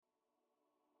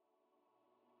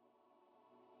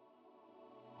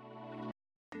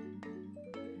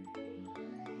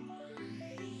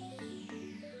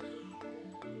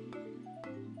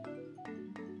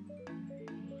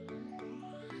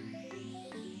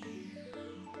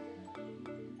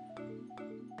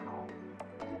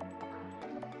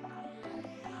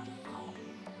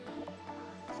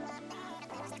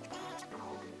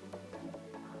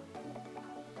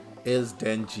Is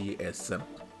Denji a simp?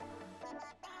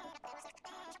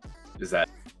 Is that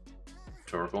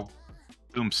rhetorical?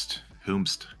 Whomst.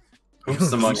 Whomst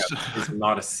among us is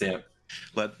not a simp.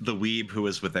 Let the weeb who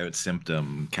is without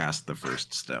symptom cast the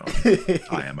first stone.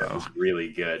 IMO. Really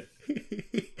good.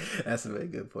 That's a very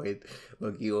good point.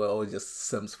 Look, you are all just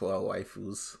simps for our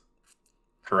waifus.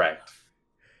 Correct.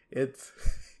 It's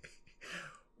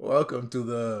welcome to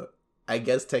the, I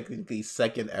guess technically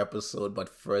second episode, but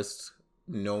first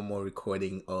normal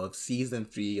recording of season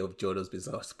 3 of Jodo's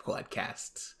Bizarre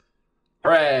podcast.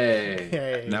 Hooray!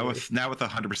 Hey. Now with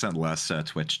 100% less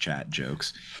Twitch chat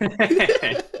jokes.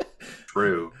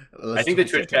 True. I think the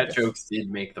Twitch chat jokes did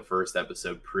make the first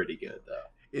episode pretty good,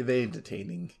 though. Very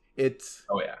entertaining.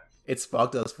 Oh yeah. It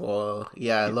sparked us for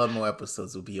a lot more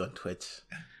episodes will be on Twitch.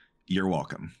 You're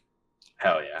welcome.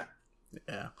 Hell yeah.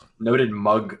 Yeah. Noted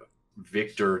mug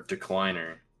Victor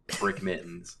Decliner, Brick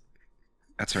Mittens.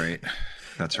 That's right.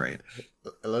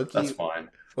 Loki, That's fine.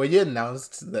 when you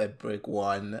announced that Brick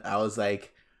won, I was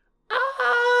like,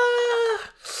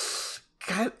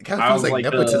 kind of feels like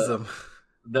nepotism.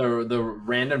 The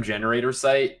random generator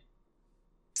site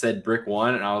said Brick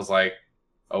won, and I was like,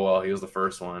 oh well, he was the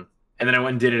first one. And then I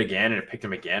went and did it again, and it picked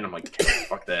him again. I'm like,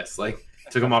 fuck this. Like,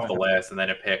 took him off the list, and then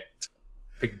it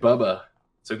picked Bubba.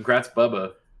 So congrats,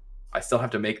 Bubba. I still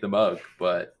have to make the mug,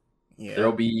 but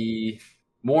there'll be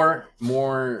more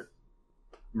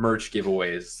merch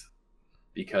giveaways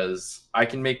because I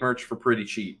can make merch for pretty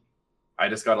cheap. I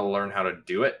just got to learn how to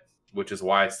do it, which is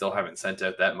why I still haven't sent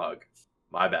out that mug.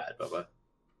 My bad, Bubba.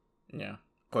 Yeah.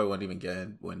 Probably won't even get it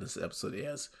when this episode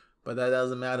airs, but that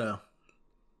doesn't matter.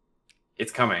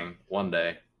 It's coming one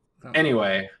day.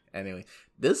 Anyway,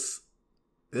 this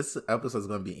episode is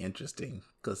going to be interesting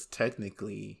because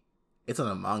technically it's on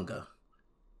a manga,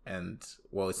 and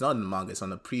well, it's not in the manga; it's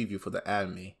on a preview for the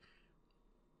anime.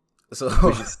 So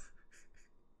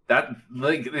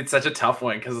it's such a tough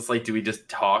one because it's like, do we just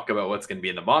talk about what's going to be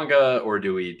in the manga, or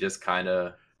do we just kind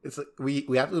of? It's like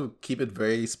we have to keep it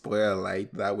very spoiler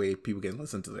light. That way, people can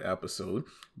listen to the episode.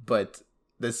 But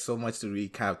there's so much to really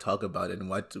kind of talk about and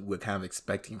what we're kind of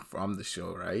expecting from the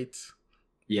show, right?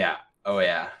 Yeah. Oh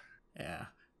yeah. Yeah.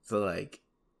 So like,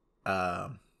 I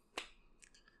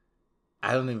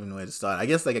don't even know where to start. I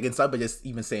guess like I can start by just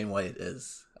even saying what it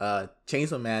is.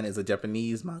 Chainsaw Man is a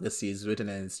Japanese manga series written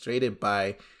and illustrated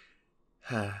by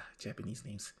Japanese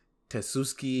names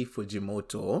Tetsuki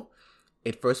Fujimoto.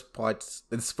 Its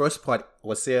first part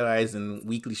was serialized in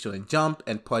Weekly Shonen Jump,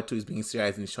 and part 2 is being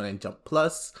serialized in Shonen Jump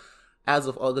Plus. As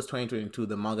of August 2022,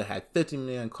 the manga had 50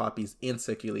 million copies in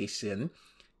circulation.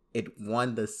 It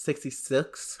won the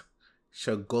 66th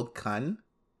Shogokan.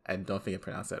 I don't think I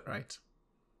pronounced that right,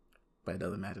 but it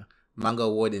doesn't matter. Manga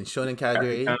award in Shonen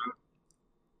category.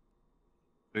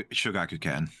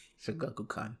 Shogakukan.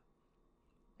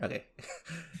 Okay.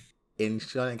 In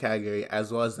Shonen category,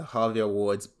 as well as the Harvey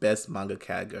Awards Best Manga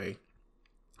category.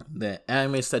 The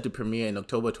anime is set to premiere in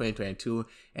October 2022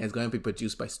 and is going to be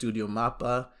produced by Studio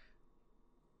Mappa.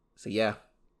 So yeah,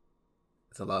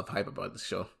 it's a lot of hype about this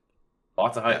show.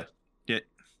 Lots of hype. Yeah.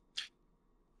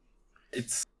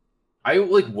 I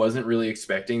wasn't really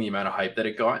expecting the amount of hype that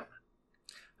it got,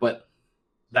 but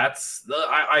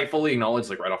I fully acknowledge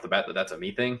right off the bat that's a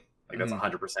me thing. That's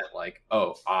 100%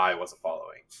 I wasn't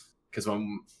following, because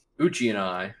when Uchi and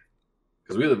I,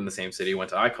 because we live in the same city, went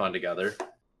to Icon together.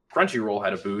 Crunchyroll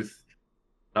had a booth,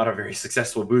 not a very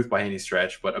successful booth by any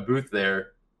stretch, but a booth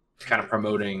there, kind of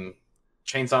promoting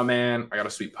Chainsaw Man. I got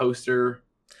a sweet poster.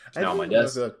 It's now on my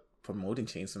desk. Promoting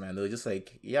Chainsaw Man, they were just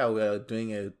like, yeah, we're doing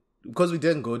it because we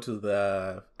didn't go to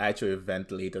the actual event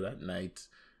later that night.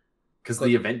 Because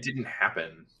the event didn't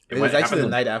happen. It was actually the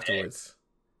night afterwards.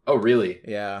 Oh, really?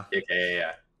 Yeah.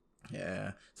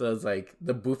 Yeah. So it's like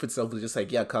the booth itself was just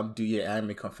like, yeah, come do your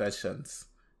anime confessions,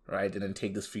 right? And then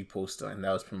take this free poster, and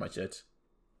that was pretty much it.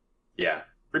 Yeah.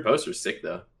 Free poster's sick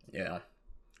though. Yeah.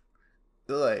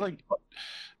 So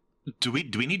do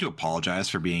we need to apologize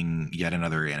for being yet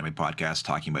another anime podcast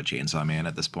talking about Chainsaw Man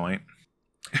at this point?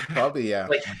 Probably, yeah.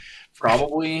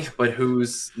 Probably, but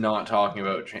who's not talking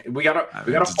about? We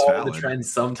gotta follow the trend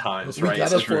sometimes, right? We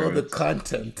gotta follow the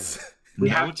content. We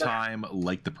have time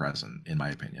like the present, in my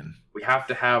opinion. We have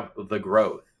to have the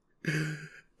growth.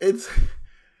 It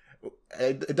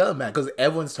doesn't matter because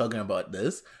everyone's talking about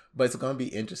this, but it's gonna be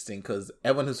interesting because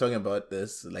everyone who's talking about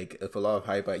this, if a lot of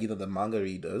hype, are either the manga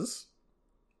readers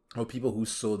or people who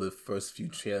saw the first few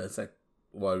trailers that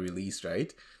were released,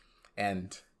 right?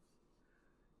 And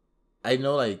I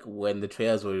know, when the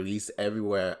trailers were released,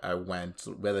 everywhere I went,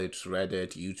 whether it's Reddit,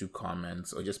 YouTube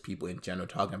comments, or just people in general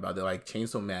talking about it,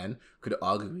 Chainsaw Man could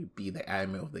arguably be the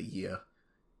anime of the year.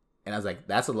 And I was like,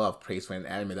 that's a lot of praise for an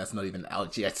anime that's not even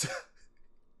out yet.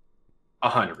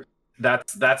 100%.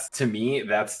 That's to me,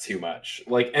 that's too much.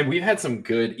 Like, and we've had some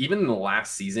good, even in the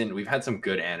last season, we've had some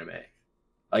good anime.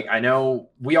 Like, I know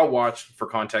we all watched, for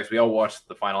context, we all watched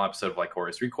the final episode of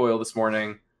Lycoris Recoil this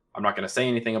morning. I'm not going to say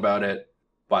anything about it,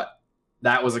 but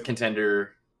that was a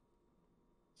contender,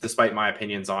 despite my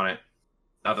opinions on it.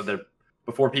 Not that they're,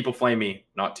 before people flame me,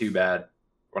 not too bad.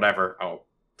 Whatever. I'll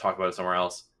talk about it somewhere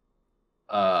else.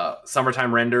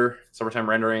 Summertime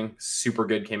Rendering, super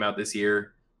good, came out this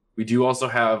year. We do also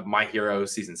have My Hero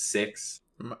season 6,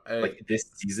 like this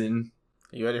season.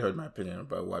 You already heard my opinion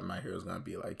about what My Hero is gonna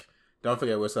be like. Don't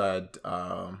forget we also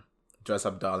had Dress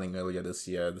Up Darling earlier this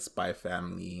year, The Spy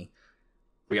Family.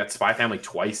 We got Spy Family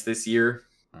twice this year.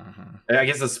 I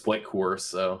guess a split course.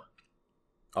 So,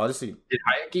 honestly, did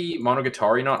Hayaki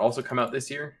Monogatari not also come out this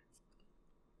year?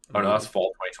 Oh no, that's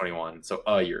fall 2021. So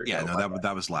a year ago. Yeah, no,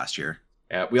 that was last year.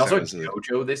 Yeah, we also had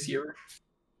JoJo this year.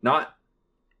 Not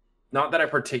that I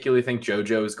particularly think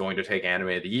JoJo is going to take anime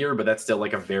of the year, but that's still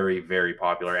like a very, very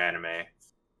popular anime.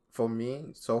 For me,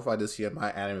 so far this year, my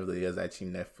anime of the year is actually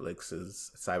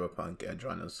Netflix's Cyberpunk Edge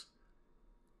Runners.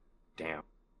 Damn.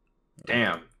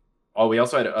 Oh, we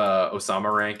also had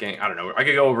Osama ranking. I don't know. I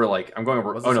could go over like I'm going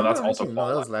over. Was oh no, that's ranking? also No,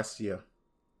 that was last year.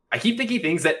 I keep thinking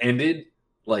things that ended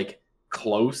like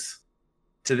close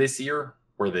to this year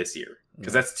were this year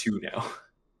because that's 2 now.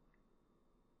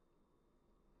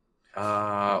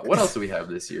 What else do we have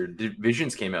this year?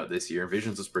 Visions came out this year.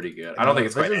 Visions was pretty good. I don't think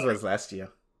it's Visions was last year.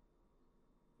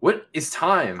 What is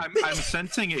time? I'm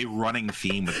sensing a running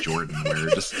theme with Jordan where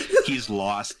just he's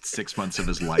lost 6 months of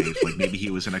his life. Like maybe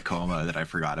he was in a coma that I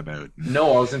forgot about.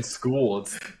 No, I was in school.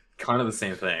 It's kind of the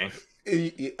same thing.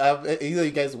 Either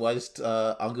you guys watched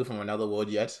Uncle from Another World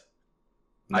yet?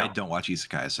 No. I don't watch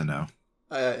isekai, so no.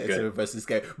 It's a reverse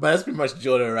isekai. But that's pretty much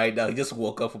Jordan right now. He just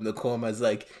woke up from the coma. It's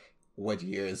like, what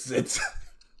year is it?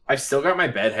 I've still got my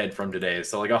bedhead from today,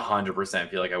 so like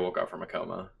 100% feel like I woke up from a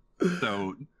coma.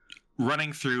 So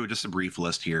running through just a brief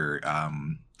list here,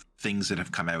 things that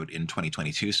have come out in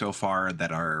 2022 so far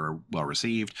that are well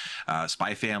received: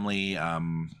 Spy Family,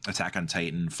 Attack on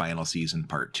Titan Final Season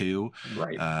Part 2,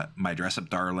 right? My Dress Up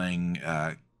Darling,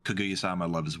 Kaguya-sama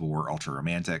Loves War Ultra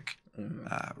Romantic,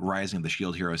 Rising of the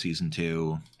Shield Hero Season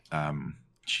 2,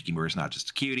 Shikimura's Not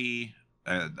Just a Cutie.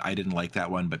 I didn't like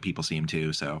that one, but people seem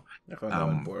to. So I found that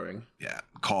one boring. Yeah,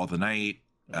 Call of the Night,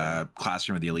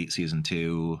 Classroom of the Elite Season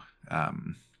 2,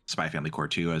 Spy Family Core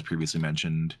 2, as previously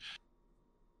mentioned,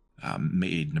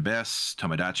 Made in Abyss,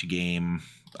 Tomodachi Game,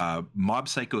 Mob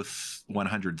Psycho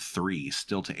 103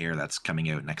 still to air. That's coming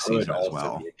out next season as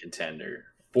well. Be a contender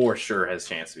for sure. Has a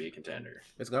chance to be a contender.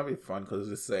 It's gonna be fun because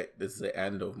this is the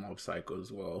end of Mob Psycho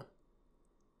as well.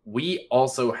 We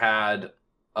also had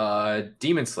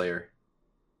Demon Slayer.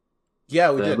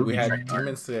 Yeah, we did. We had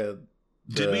Demon Slayer.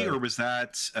 Did we, or was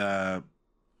that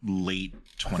late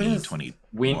 2020?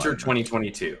 Winter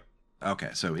 2022. Okay,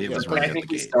 so it was right. I think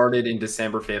we started in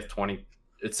December 5th,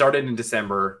 It started in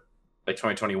December, like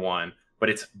 2021, but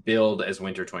it's billed as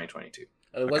Winter 2022.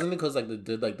 It wasn't because like they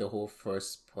did like the whole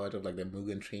first part of like the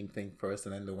Mugen Train thing first,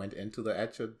 and then they went into the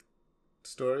actual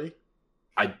story.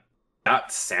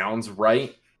 That sounds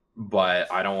right, but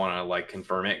I don't want to like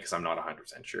confirm it because I'm not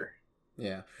 100% sure.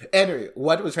 Yeah. Anyway,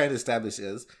 what we're trying to establish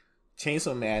is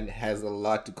Chainsaw Man has a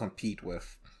lot to compete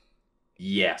with.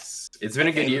 Yes, it's been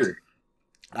a good year.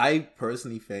 I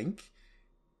personally think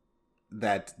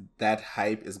that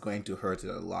hype is going to hurt it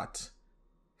a lot.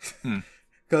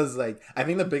 Because like I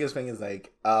think the biggest thing is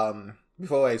like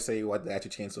before I say what the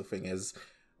actual Chainsaw thing is,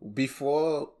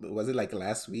 before, was it like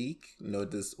last week? No,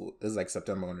 this is like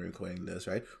September when we're recording this,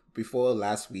 right? Before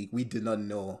last week, we did not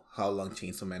know how long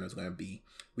Chainsaw Man was going to be.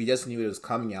 We just knew it was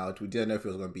coming out. We didn't know if it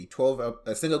was going to be 12,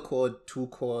 a single core, 2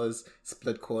 cores,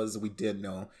 split cores. We didn't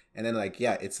know. And then like,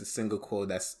 yeah, it's a single core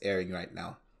that's airing right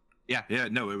now. Yeah,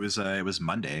 no, it was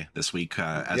Monday this week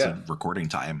as of recording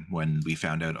time when we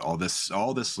found out all this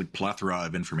like plethora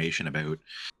of information about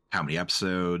how many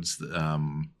episodes,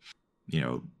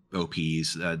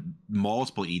 OPs,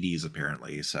 multiple EDs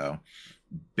apparently. So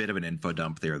bit of an info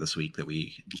dump there this week that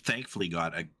we thankfully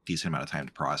got a decent amount of time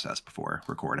to process before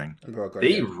recording.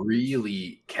 They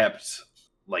really kept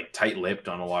like tight-lipped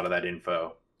on a lot of that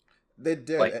info. They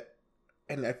did.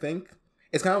 And I think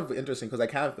it's kind of interesting because I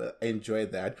kind of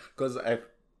enjoyed that because I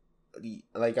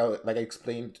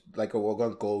explained, like we're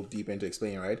going to go deep into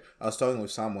explaining, right? I was talking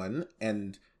with someone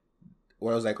and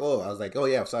where I was like, oh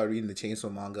yeah, I started reading the Chainsaw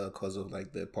manga because of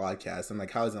like the podcast. I'm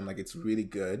like, how is it? I'm like, it's really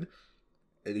good.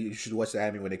 You should watch the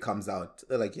anime when it comes out.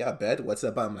 They're like, yeah, bet. What's it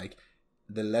about? I'm like,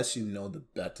 the less you know, the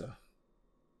better.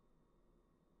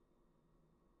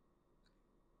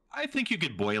 I think you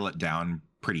could boil it down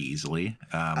pretty easily.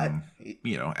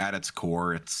 At its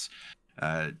core, it's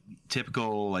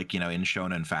typical, like, in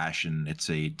shonen fashion, it's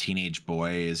a teenage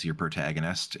boy is your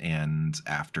protagonist, and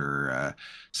after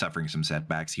suffering some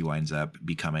setbacks, he winds up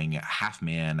becoming half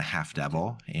man, half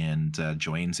devil, and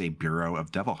joins a bureau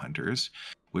of devil hunters,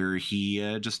 where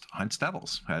he just hunts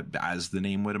devils, as the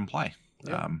name would imply.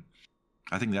 Yeah.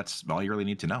 I think that's all you really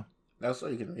need to know. That's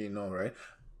all you can really know, right?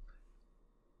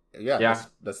 Yeah.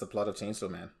 That's the plot of Chainsaw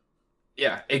Man.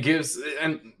 Yeah, it gives,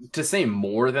 and to say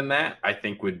more than that, I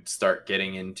think would start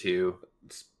getting into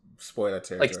spoiler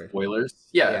territory, like spoilers.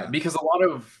 Yeah, because a lot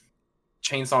of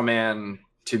Chainsaw Man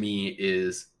to me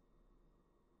is,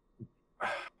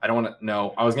 I don't want to.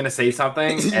 No, I was gonna say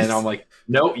something, and I'm like,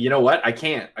 no, you know what? I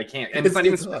can't. And it's not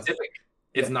even specific.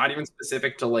 It's not even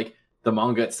specific to like the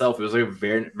manga itself. It was like a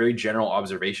very, very general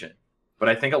observation. But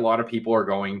I think a lot of people are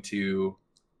going to,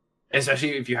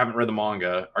 especially if you haven't read the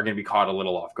manga, are going to be caught a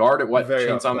little off guard at what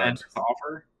Chainsaw Man has to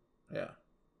offer. Yeah.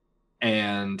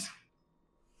 And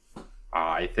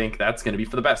I think that's going to be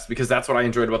for the best, because that's what I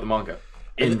enjoyed about the manga.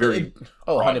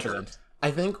 100%. I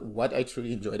think what I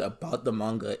truly enjoyed about the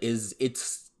manga is it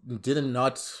did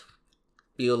not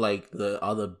feel like the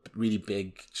other really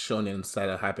big shonens that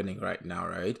are happening right now,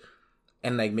 right?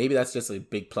 And like maybe that's just a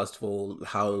big plus for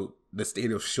how the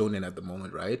state of shonen at the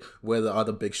moment, right? Where the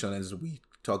other big shonens we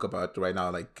talk about right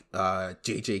now, like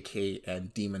JJK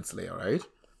and Demon Slayer, right?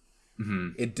 Mm-hmm.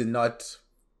 It did not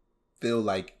feel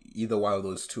like either one of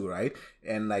those two, right?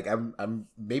 And like I'm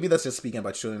maybe that's just speaking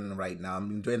about shonen right now. I'm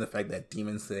enjoying the fact that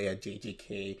Demon Slayer,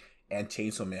 JJK, and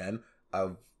Chainsaw Man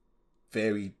are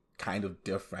very kind of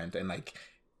different, and like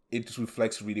it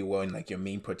reflects really well in like your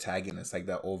main protagonists. Like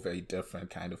they're all very different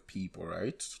kind of people,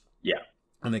 right? Yeah.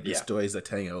 And like the stories they're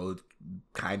telling are all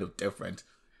kind of different,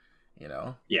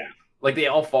 Yeah. Like they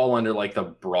all fall under like the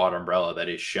broad umbrella that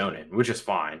is shonen, which is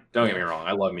fine. Don't get me wrong.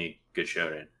 I love me good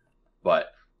shonen.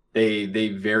 But they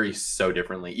vary so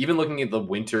differently. Even looking at the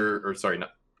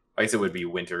I guess it would be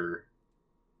winter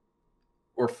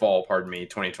or fall,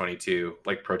 2022,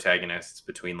 like protagonists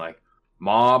between like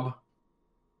Mob,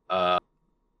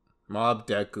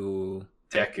 Deku.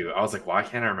 I was like, why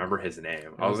can't I remember his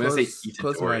name? I was going to say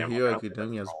because My Hero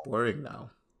Academia is boring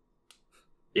now.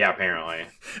 Yeah, apparently.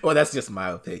 Well, that's just my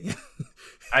opinion.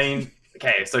 I mean,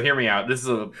 okay, so hear me out. This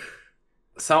is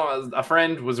a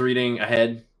friend was reading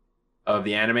ahead of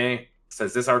the anime,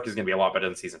 says this arc is going to be a lot better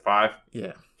than season 5.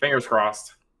 Yeah. Fingers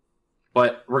crossed.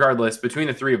 But regardless, between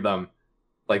the three of them,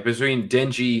 like between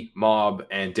Denji, Mob,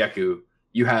 and Deku,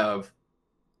 you have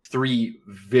 3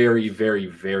 very, very,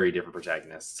 very different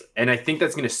protagonists. And I think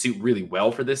that's going to suit really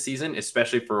well for this season,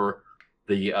 especially for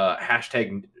the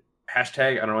hashtag,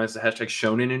 I don't know, it's the hashtag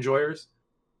shonen enjoyers.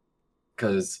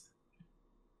 Because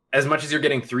as much as you're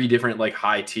getting 3 different like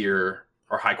high tier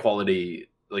or high quality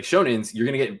like shonens, you're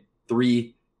going to get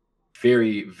 3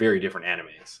 very, very different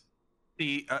animes.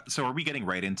 So are we getting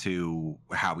right into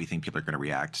how we think people are going to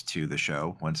react to the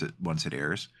show once it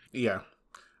airs? Yeah.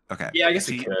 Okay. Yeah, I guess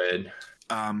we could.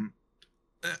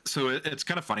 So it's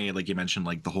kind of funny, like you mentioned,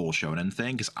 like the whole shonen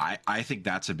thing, because I think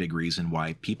that's a big reason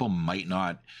why people might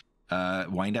not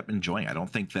wind up enjoying. I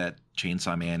don't think that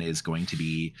Chainsaw Man is going to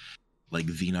be like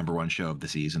the number one show of the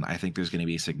season. I think there's going to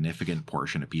be a significant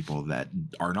portion of people that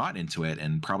are not into it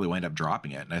and probably wind up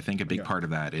dropping it. And I think a big part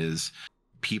of that is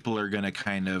people are going to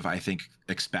kind of, I think,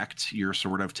 expect your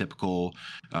sort of typical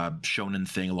shonen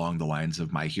thing along the lines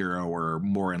of My Hero, or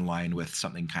more in line with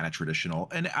something kind of traditional.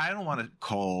 And I don't want to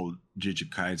call Jujutsu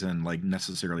Kaisen like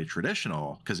necessarily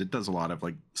traditional, because it does a lot of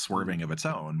like swerving of its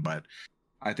own, but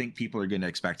I think people are going to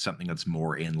expect something that's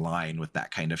more in line with that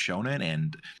kind of shonen,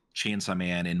 and Chainsaw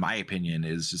Man, in my opinion,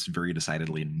 is just very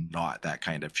decidedly not that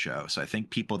kind of show. So I think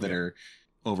people that are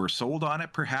oversold on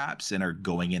it perhaps and are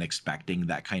going in expecting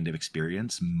that kind of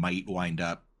experience might wind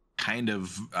up kind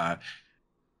of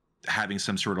having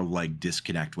some sort of like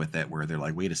disconnect with it, where they're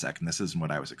like, wait a second, this isn't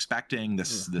what I was expecting.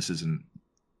 This isn't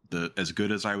as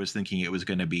good as I was thinking it was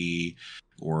going to be,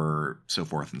 or so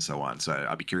forth and so on. So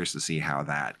I'll be curious to see how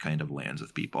that kind of lands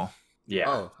with people. Yeah.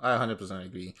 Oh, I 100%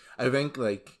 agree. I think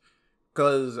like,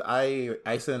 because I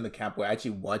sit in the camp where I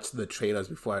actually watched the trailers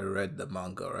before I read the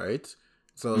manga, right?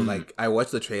 So like I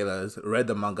watched the trailers, read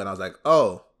the manga, and I was like,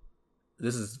 oh,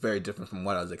 this is very different from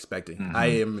what I was expecting. I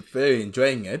am very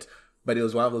enjoying it, but it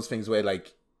was one of those things where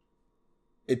like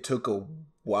it took a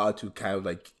while to kind of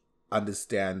like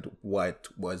understand what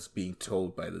was being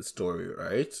told by the story,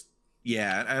 right?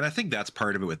 Yeah, and I think that's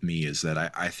part of it with me, is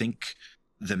that I think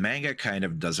the manga kind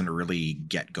of doesn't really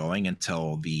get going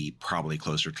until the probably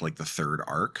closer to like the 3rd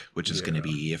arc, which is going to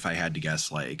be, if I had to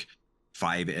guess, like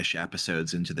 5-ish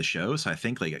episodes into the show, so I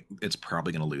think like it's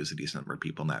probably going to lose a decent number of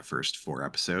people in that first 4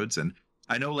 episodes. And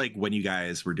I know like when you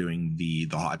guys were doing the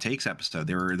hot takes episode,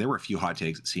 there were a few hot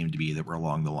takes that seemed to be that were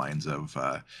along the lines of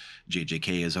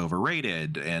JJK is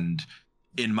overrated, and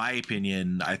in my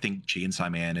opinion, I think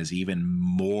Chainsaw Man is even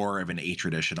more of an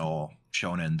a-traditional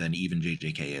shonen than even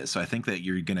JJK is. So I think that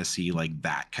you're going to see like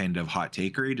that kind of hot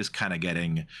takery just kind of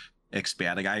getting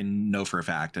expanded. I know for a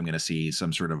fact I'm going to see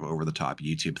some sort of over-the-top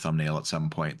YouTube thumbnail at some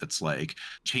point that's like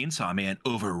Chainsaw Man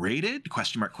overrated?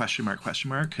 Question mark, question mark, question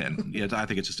mark. And yeah, I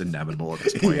think it's just inevitable at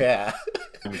this point. Yeah.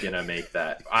 I'm gonna make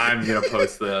that. I'm gonna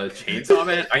post the Chainsaw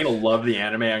Man. I'm gonna love the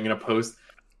anime. I'm gonna post.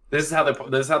 This is how the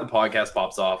podcast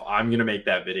pops off. I'm gonna make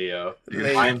that video.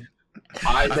 Like,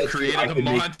 I've created a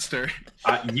monster.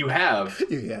 You have.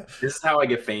 Yeah. This is how I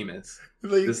get famous.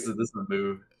 Like, This is the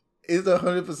move. it's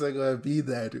 100% gonna be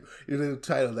that. You know,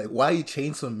 title like "Why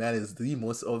Chainsaw Man is the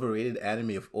most overrated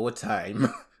anime of all time."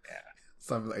 Yeah.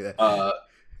 Something like that.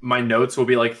 My notes will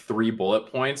be like 3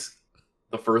 bullet points.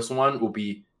 The first one will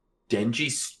be Denji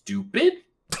stupid.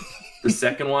 The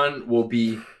second one will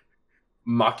be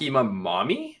Makima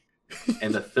mommy.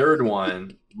 And the third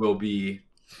one will be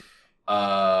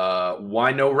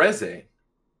why no Reze?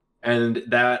 And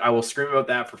that I will scream about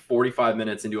that for 45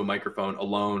 minutes into a microphone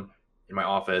alone in my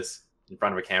office in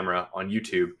front of a camera on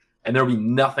YouTube. And there'll be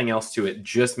nothing else to it,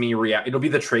 just me react. It'll be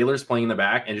the trailers playing in the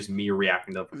back and just me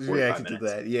reacting to them for 45 minutes. To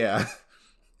that, yeah.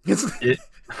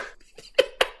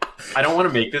 I don't want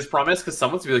to make this promise because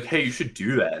someone's gonna be like, "Hey, you should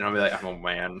do that," and I'll be like, "Oh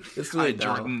man, It's really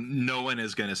Jordan, no one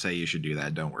is going to say you should do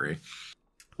that. Don't worry.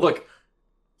 look,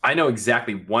 I know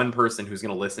exactly one person who's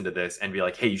gonna listen to this and be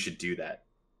like, "Hey, you should do that."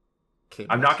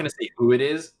 I'm not gonna say who it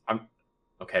is.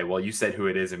 Okay. Well, you said who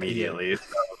it is immediately. So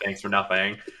thanks for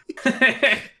nothing.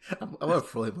 I'm gonna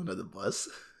throw him under the bus.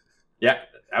 Yeah,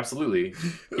 absolutely.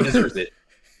 He deserves it.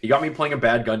 He got me playing a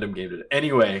bad Gundam game today.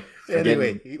 Anyway,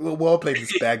 we're all playing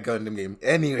this bad Gundam game.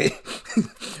 Anyway,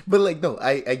 but like, no,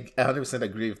 I 100%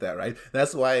 agree with that, right?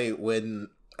 That's why when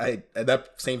that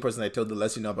same person I told the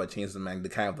less you know about Chainsaw Man, the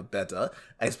kind of the better,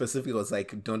 I specifically was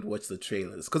like, don't watch the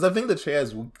trailers. Because I think the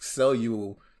trailers will sell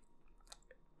you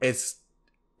a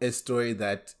story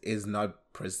that is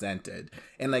not presented.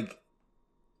 And like,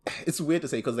 it's weird to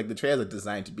say because like the trailers are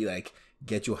designed to be like,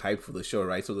 get you hyped for the show,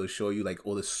 right? So they'll show you like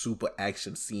all the super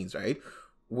action scenes, right?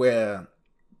 Where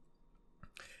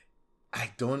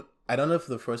I don't know if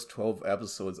the first 12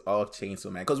 episodes of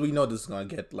Chainsaw Man, because we know this is gonna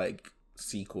get like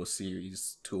sequel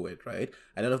series to it, right?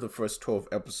 I don't know if the first 12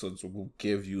 episodes will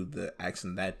give you the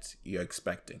action that you're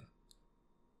expecting.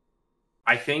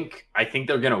 I think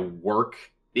they're gonna work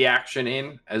the action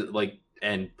in as like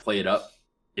and play it up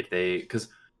because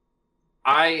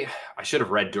I should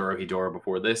have read Dorohedoro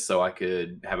before this so I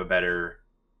could have a better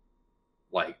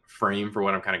like frame for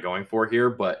what I'm kind of going for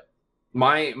here. But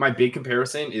my big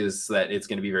comparison is that it's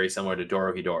going to be very similar to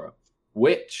Dorohedoro,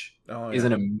 which is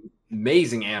an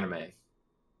amazing anime,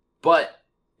 but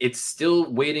it's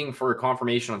still waiting for a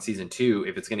confirmation on season 2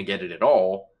 if it's going to get it at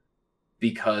all,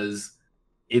 because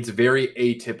it's very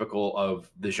atypical of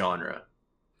the genre.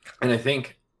 And I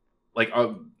think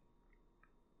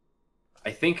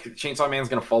Chainsaw Man's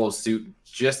gonna follow suit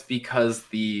just because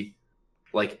the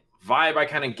like vibe I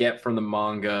kind of get from the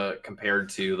manga compared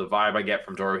to the vibe I get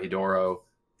from Dorohedoro,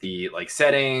 the like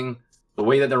setting, the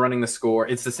way that they're running the score,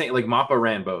 it's the same. Like Mappa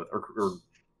ran both, or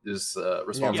is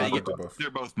responsible for both. They're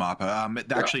both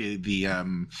Mappa. Actually, the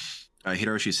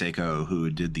Hiroshi Seiko, who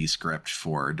did the script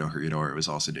for Dorohedoro, was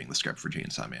also doing the script for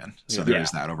Chainsaw Man. So there is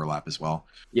that overlap as well.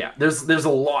 Yeah, there's a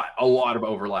lot of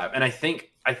overlap, and I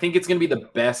think it's gonna be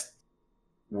the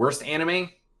worst anime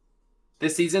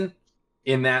this season,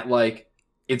 in that like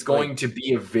it's going to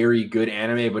be a very good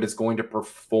anime, but it's going to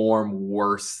perform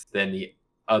worse than the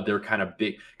other kind of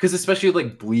big, because especially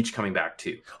like Bleach coming back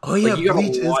too. Oh yeah, like,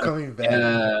 Bleach is coming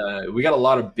back. We got a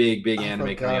lot of big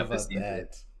anime coming up this season.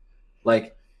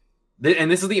 Like,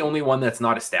 and this is the only one that's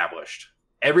not established.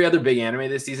 Every other big anime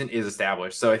this season is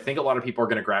established, so I think a lot of people are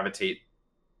going to gravitate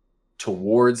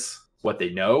towards what they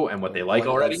know and what they like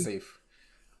already. Safe.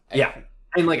 Yeah.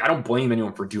 And like, I don't blame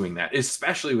anyone for doing that,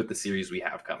 especially with the series we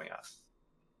have coming up.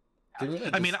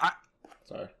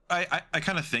 I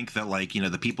kind of think that like, you know,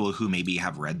 the people who maybe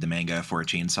have read the manga for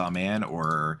Chainsaw Man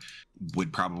or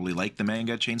would probably like the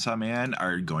manga Chainsaw Man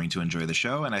are going to enjoy the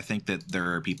show. And I think that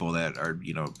there are people that are,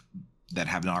 you know, that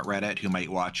have not read it who might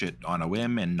watch it on a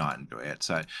whim and not enjoy it.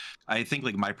 So I think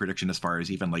like my prediction as far as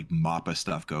even like Mappa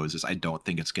stuff goes is I don't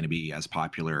think it's going to be as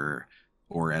popular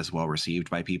or as well received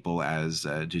by people as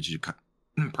Jujutsu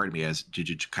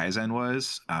Kaisen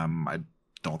was. I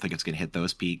don't think it's going to hit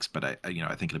those peaks, but I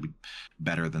think it'll be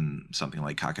better than something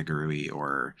like Kakagurui,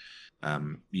 or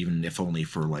even if only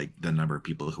for like the number of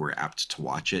people who are apt to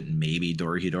watch it, maybe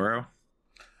Dorohedoro.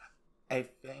 I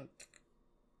think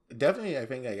definitely. I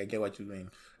think I get what you mean,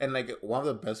 and like one of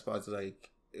the best parts is like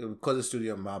because of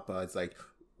Studio Mappa, it's like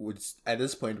at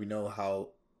this point we know how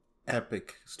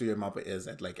epic Studio Mappa is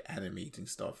at like animating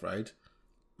stuff, right?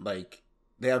 Like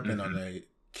they have been on a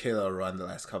killer run the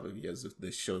last couple of years with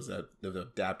the shows that they've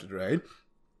adapted, right?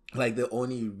 Like the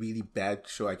only really bad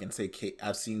show I can say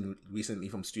I've seen recently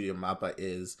from Studio Mappa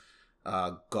is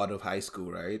God of High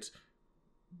School, right?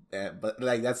 But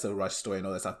like that's a rush story and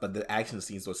all that stuff, but the action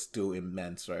scenes were still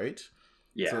immense, right?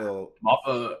 Yeah. So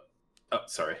Mappa. Oh,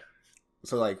 sorry.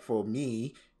 So like for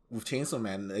me with Chainsaw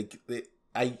Man, like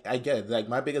I get it. Like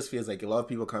my biggest fear is like a lot of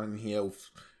people coming here with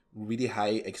really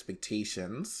high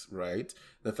expectations, right?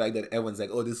 The fact that everyone's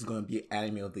like, "Oh, this is going to be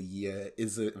anime of the year,"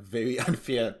 is a very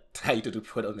unfair title to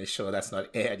put on a show that's not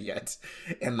aired yet.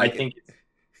 And like,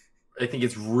 I think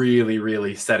it's really,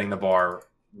 really setting the bar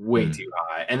way too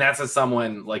high, and that's as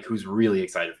someone like who's really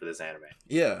excited for this anime.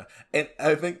 Yeah, and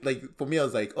I think like for me, I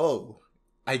was like, "Oh,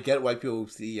 I get why people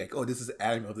see like, oh, this is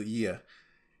anime of the year."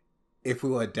 If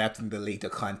we were adapting the later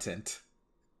content,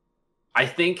 I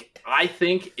think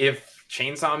if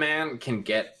Chainsaw Man can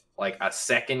get like a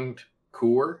second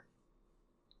core,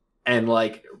 and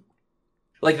like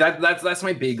that's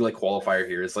my big like qualifier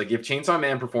here is like if Chainsaw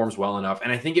Man performs well enough,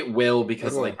 and I think it will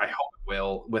because like I hope it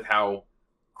will with how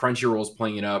Crunchyroll's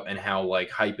playing it up and how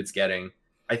like hype it's getting.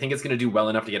 I think it's going to do well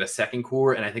enough to get a second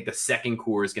core, and I think the second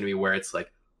core is going to be where it's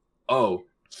like, oh,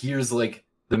 here's like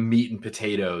the meat and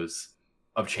potatoes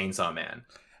of Chainsaw Man.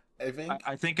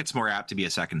 I think it's more apt to be a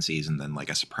second season than like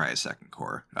a surprise second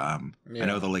core. I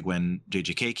know that like when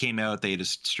JJK came out, they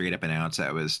just straight up announced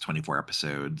that it was 24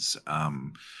 episodes.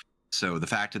 So the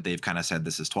fact that they've kind of said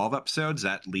this is 12 episodes,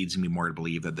 that leads me more to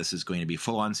believe that this is going to be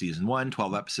full on season 1,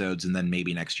 12 episodes, and then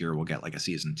maybe next year we'll get like a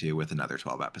season 2 with another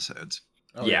 12 episodes.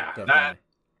 Oh, yeah,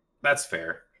 that's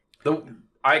fair.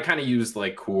 I kind of used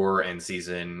like core and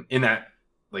season in that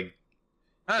like.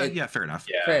 Yeah, fair enough.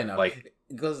 Yeah, fair enough. Like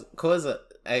because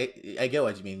I get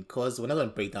what you mean. Cause we're not gonna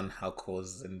break down how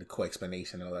cause and the core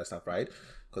explanation and all that stuff, right?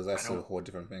 Because that's a whole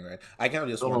different thing, right? I kind of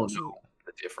just want to know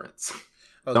the difference.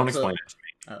 Okay, don't explain it to me.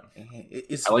 I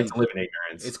like to live in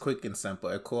ignorance. It's quick and simple.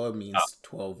 A core means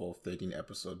 12 or 13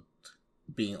 episodes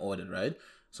being ordered, right?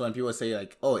 So when people say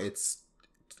like, "Oh, it's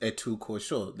a 2-core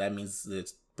show," that means the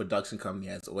production company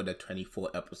has ordered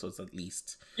 24 episodes at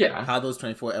least. Yeah. How those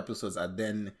 24 episodes are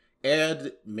then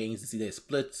aired means it's either a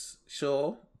split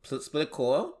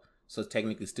core, so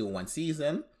technically still one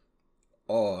season,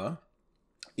 or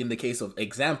in the case of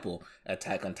example,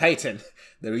 Attack on Titan,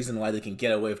 the reason why they can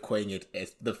get away with calling it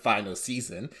as the final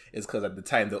season is because at the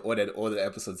time they ordered all the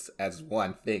episodes as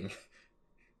one thing.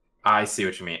 I see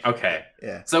what you mean. Okay.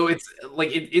 Yeah. So it's like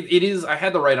it is. I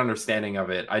had the right understanding of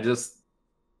it. I just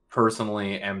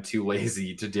personally am too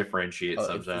lazy to differentiate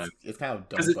sometimes. It's kind of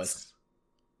dumb,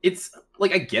 it's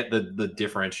like I get the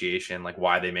differentiation, like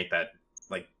why they make that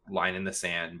like line in the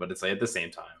sand, but it's like at the same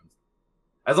time,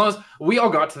 as long as we all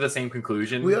got to the same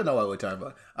conclusion, we all know what we're talking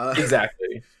about.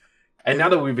 Exactly. And now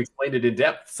that we've explained it in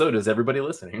depth, so does everybody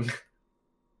listening.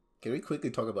 Can we quickly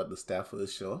talk about the staff for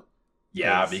this show?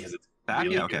 Yeah, because it's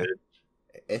really good.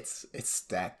 It's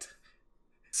stacked.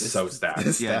 So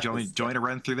stacked. Yeah, do you want me to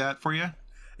run through that for you?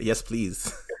 Yes,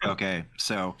 please. Okay,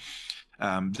 so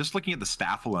just looking at the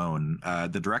staff alone,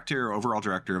 the overall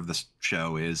director of the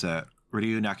show is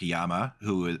Ryu Nakayama,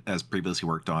 who has previously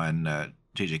worked on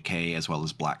JJK as well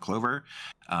as Black Clover.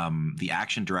 The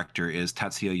action director is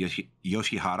Tatsuya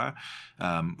Yoshihara,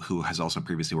 who has also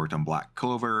previously worked on Black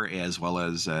Clover as well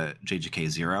as JJK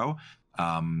Zero.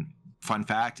 Fun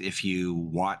fact, if you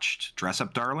watched Dress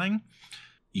Up Darling,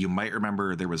 you might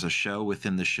remember there was a show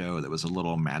within the show that was a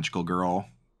little magical girl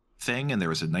thing, and there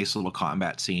was a nice little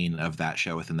combat scene of that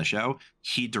show within the show.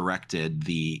 He directed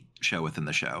the show within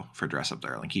the show for Dress Up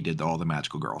Darling. He did all the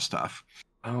magical girl stuff.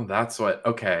 Oh, that's what.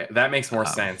 Okay, that makes more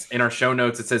sense. In our show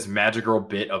notes, it says magical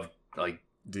bit of like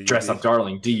Dress Up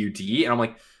Darling DUD, and I'm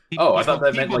like, I thought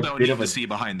that meant like don't bit need of to see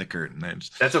behind the curtain.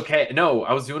 That's okay. No,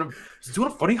 I was doing a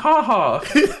funny haha.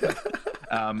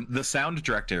 The sound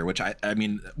director, which I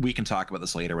mean, we can talk about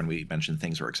this later when we mention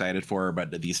things we're excited for,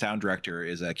 but the sound director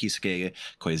is Kisuke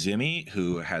Koizumi,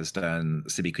 who has done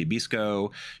Sibikui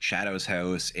Bisco, Shadow's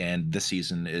House, and this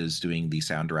season is doing the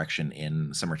sound direction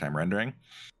in Summertime Rendering.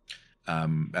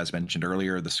 As mentioned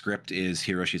earlier, the script is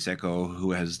Hiroshi Seko,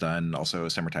 who has done also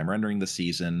Summertime Rendering this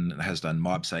season, has done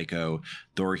Mob Psycho,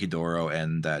 Dorohedoro,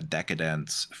 and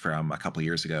Decadence from a couple of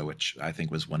years ago, which I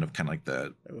think was one of kind of like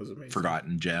the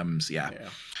forgotten gems. Yeah.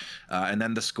 And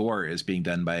then the score is being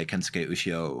done by Kensuke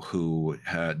Ushio, who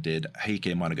did Heike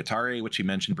Monogatari, which he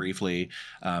mentioned briefly.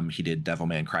 He did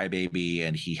Devilman Crybaby,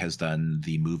 and he has done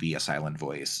the movie A Silent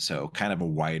Voice. So kind of a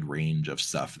wide range of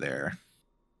stuff there.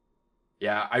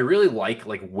 Yeah, I really like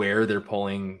where they're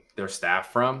pulling their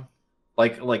staff from.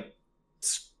 Like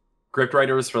script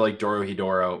writers for like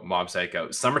Dorohedoro, Mob Psycho,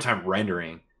 Summertime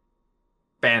Rendering,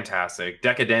 fantastic.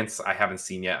 Decadence, I haven't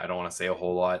seen yet. I don't want to say a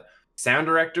whole lot. Sound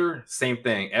director, same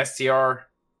thing. STR,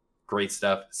 great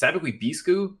stuff. Sabikui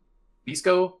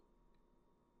Bisco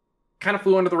kind of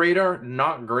flew under the radar.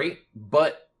 Not great,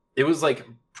 but it was like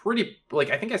pretty.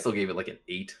 Like I think I still gave it like an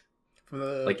 8.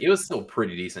 Like it was still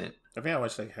pretty decent. I think I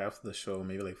watched like half the show,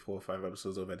 maybe like 4 or 5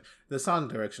 episodes of it. The sound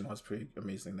direction was pretty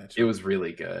amazing. That show. It was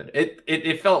really good.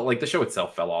 It felt like the show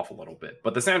itself fell off a little bit,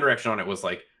 but the sound direction on it was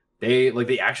like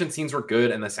the action scenes were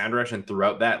good, and the sound direction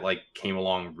throughout that like came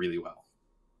along really well.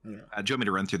 Yeah. Do you want me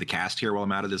to run through the cast here while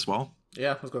I'm at it as well?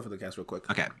 Yeah, let's go for the cast real quick.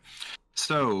 Okay,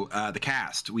 so the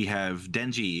cast, we have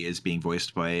Denji is being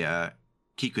voiced by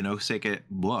Kikunosuke.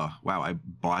 Wow, I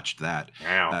botched that.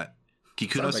 Wow.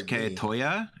 Kikunosuke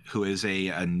Toya, who is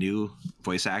a new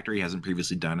voice actor. He hasn't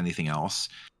previously done anything else.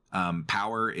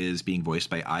 Power is being voiced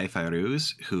by Ai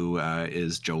Fairuz, who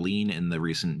is Jolene in the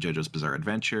recent JoJo's Bizarre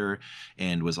Adventure,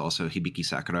 and was also Hibiki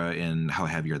Sakura in How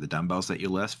Heavy Are the Dumbbells That You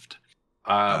Lift.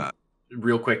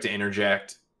 Real quick to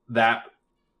interject, that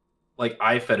like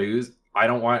Ai Fairuz, I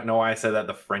don't want to know why I said that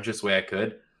the Frenchest way I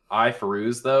could. Ai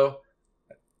Fairuz, though,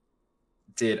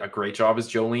 did a great job as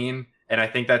Jolene. And I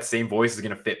think that same voice is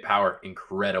going to fit Power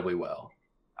incredibly well.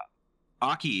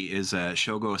 Aki is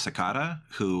Shogo Sakata,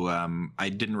 who I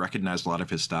didn't recognize a lot of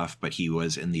his stuff, but he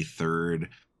was in the third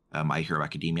My Hero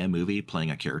Academia movie playing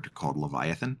a character called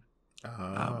Leviathan.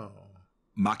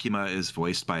 Makima is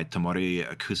voiced by Tomori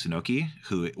Kusunoki,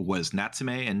 who was Natsume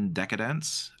in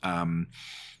Decadence,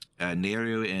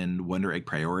 Neru in Wonder Egg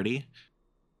Priority,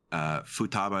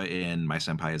 Futaba in My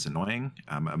Senpai is Annoying,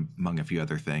 among a few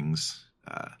other things.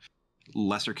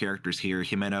 Lesser characters here.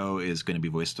 Himeno is going to be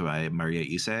voiced by Maria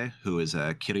Ise, who is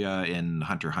Kirya in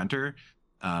Hunter x Hunter,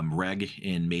 Reg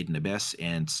in Maiden Abyss,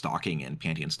 and Stalking in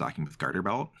Panty and Stalking with Garter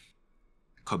Belt.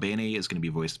 Kobeni is going to be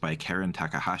voiced by Karen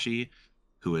Takahashi,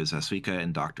 who is Suika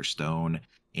in Dr. Stone,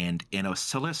 and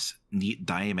Inosilis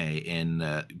Daime in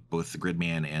both the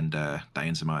Gridman and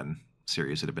Dainzaman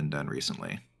series that have been done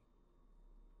recently.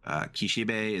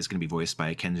 Kishibe is going to be voiced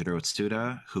by Kenjiro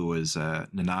Tsuda, who was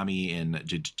Nanami in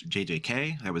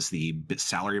JJK. That was the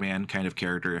salaryman kind of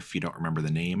character, if you don't remember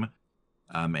the name,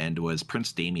 and was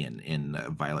Prince Damien in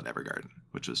Violet Evergarden,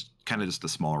 which was kind of just a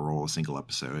small role, a single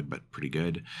episode, but pretty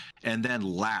good. And then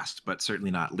last, but certainly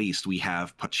not least, we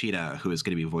have Pochita, who is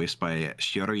going to be voiced by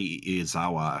Shiori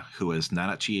Izawa, who was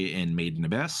Nanachi in Maiden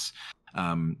Abyss,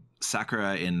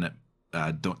 Sakura in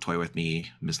Don't Toy With Me,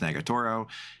 Ms. Nagatoro,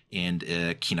 and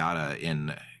Kinata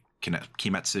in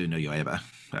Kimetsu no Yaiba,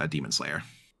 Demon Slayer.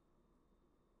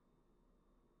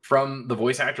 From the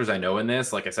voice actors I know in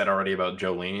this, like I said already about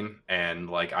Jolene and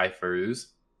like Ai Fairuz,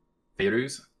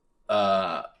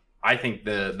 I think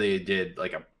they did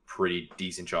like a pretty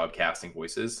decent job casting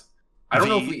voices. I don't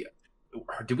know if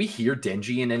did we hear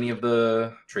Denji in any of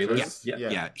the trailers?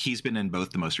 Yeah, he's been in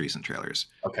both the most recent trailers.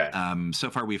 Okay. So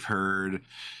far we've heard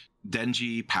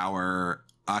Denji, Power,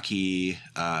 Aki,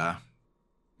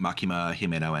 Makima,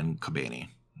 Himeno, and Kobeni.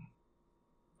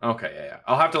 Okay, yeah.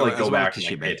 I'll have to go back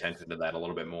and pay attention to that a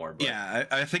little bit more. But... Yeah,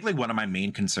 I think like one of my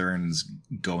main concerns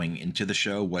going into the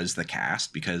show was the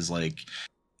cast, because like,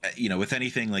 you know, with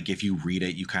anything, like if you read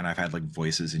it, you kind of had like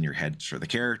voices in your head for the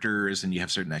characters and you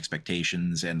have certain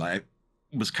expectations, and I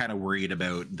was kind of worried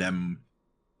about them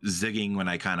zigging when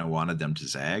I kind of wanted them to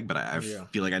zag. But I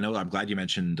feel like I'm glad you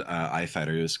mentioned Ai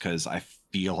Fairuz, because I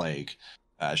feel like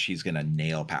she's gonna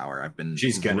nail Power. I've been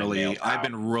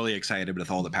really excited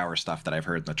with all the Power stuff that I've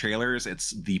heard in the trailers.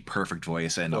 It's the perfect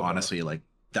voice, and honestly, like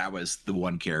that was the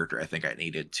one character I think I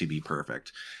needed to be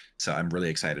perfect. So I'm really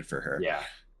excited for her. Yeah.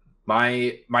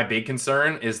 My big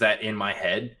concern is that in my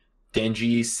head,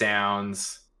 Denji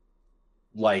sounds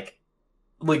like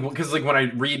because like when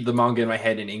I read the manga in my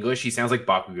head in English, he sounds like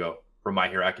Bakugo from My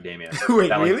Hero Academia. Wait,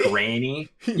 that really? Like grainy,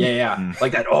 yeah,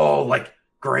 like that. Oh, like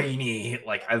grainy.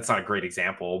 Like that's not a great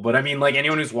example, but I mean, like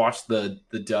anyone who's watched the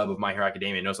dub of My Hero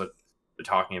Academia knows what they're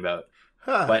talking about.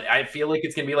 Huh. But I feel like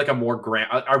it's gonna be like a more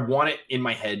I want it in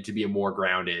my head to be a more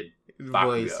grounded Bakugo.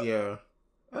 Voice. Yeah.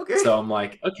 Okay. So I'm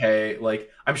like, okay, like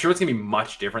I'm sure it's gonna be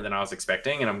much different than I was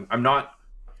expecting, and I'm not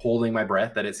holding my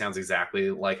breath that it sounds exactly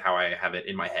like how I have it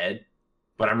in my head.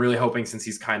 But I'm really hoping, since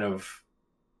he's kind of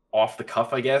off the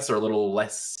cuff, I guess, or a little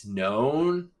less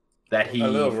known, that A he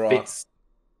little raw. fits.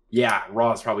 Yeah,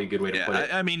 raw is probably a good way to put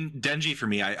it. I mean, Denji for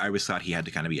me, I always thought he had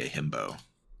to kind of be a himbo.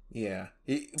 Yeah.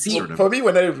 See, For me,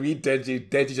 when I read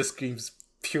Denji just screams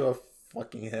pure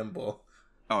fucking himbo.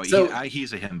 Oh, So-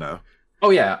 he's a himbo. Oh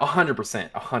yeah,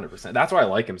 100%, 100%. That's why I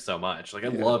like him so much. Like I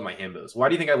Yeah. love my himbos. Why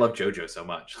do you think I love JoJo so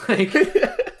much? Like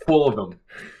full of them,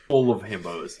 full of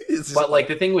himbos. It's just But like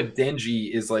the thing with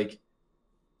Denji is like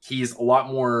he's a lot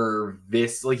more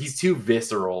like he's too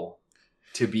visceral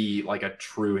to be like a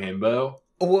true himbo.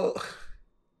 well,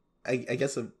 I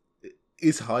guess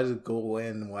it's hard to go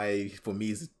in why for me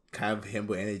it's kind of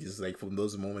himbo energy. Just like from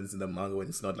those moments in the manga when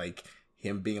it's not like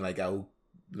him being like out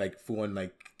like full on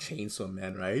like Chainsaw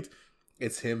Man, right?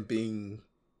 It's him being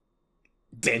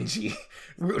Denji.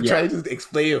 We're Yeah. trying to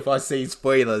explain without saying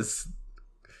spoilers.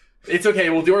 It's okay.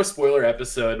 We'll do our spoiler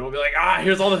episode and we'll be like,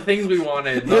 here's all the things we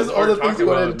wanted. Here's not all what the we're things we talking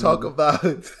wanted to talk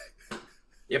about.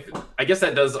 If I guess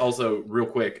that does also, real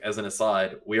quick as an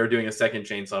aside, we are doing a second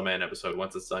Chainsaw Man episode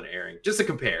once it's done airing, just to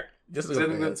compare. Just So I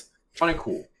think that's fun and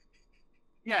cool.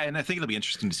 Yeah, and I think it'll be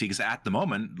interesting to see because at the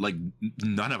moment, like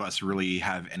none of us really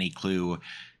have any clue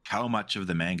how much of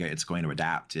the manga it's going to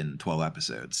adapt in 12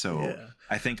 episodes. So yeah.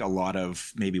 I think a lot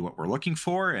of maybe what we're looking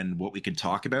for and what we can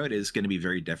talk about is going to be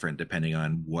very different depending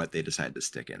on what they decide to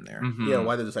stick in there. Mhm. Yeah,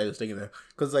 why they decided to stick in there?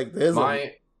 Because like there's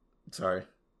sorry.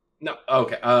 No,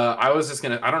 okay. I was just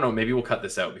gonna. I don't know. Maybe we'll cut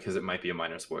this out because it might be a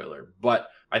minor spoiler. But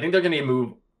I think they're gonna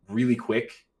move really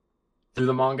quick through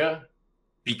the manga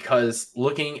because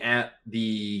looking at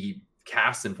the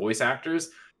cast and voice actors,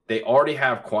 they already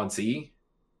have Quan Chi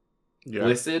Yeah.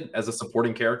 listed as a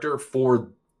supporting character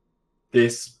for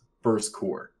this first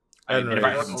core. And and if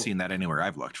I I haven't seen that anywhere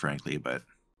I've looked, frankly, but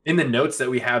in the notes that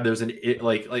we have, there's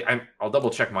I'll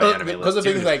double check my anime Because list. the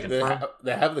thing too is, to like confirm.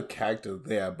 they have the character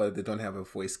there, but they don't have a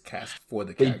voice cast for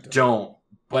the They character. don't.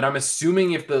 But I'm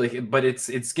assuming if but it's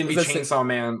gonna be It's the Chainsaw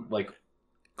Man like.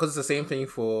 Because it's the same thing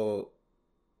for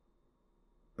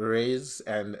Raze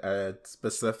and a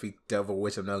specific devil,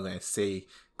 which I'm not going to say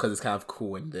because it's kind of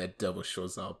cool when that devil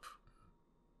shows up.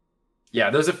 Yeah,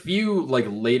 there's a few like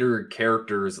later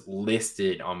characters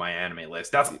listed on my anime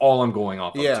list. That's all I'm going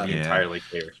off of, Yeah. to be Yeah. entirely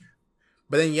clear.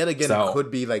 But then yet again, So- it could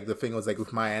be like the thing was like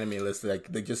with my anime list,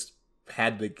 like they just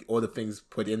had like all the things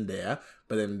put in there,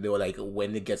 but then they were like,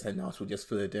 when it gets announced, we'll just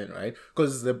fill it in, right?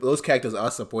 Because those characters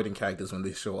are supporting characters when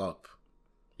they show up.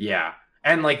 Yeah.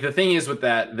 And like the thing is with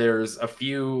that, there's a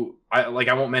few I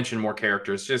won't mention more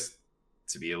characters just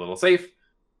to be a little safe,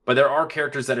 but there are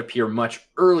characters that appear much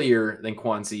earlier than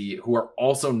Quan Chi who are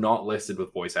also not listed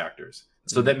with voice actors.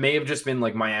 So Mhm. that may have just been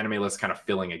like my anime list kind of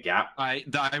filling a gap. I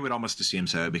would almost assume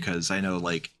so because I know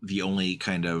like the only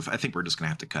kind of I think we're just gonna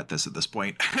have to cut this at this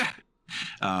point.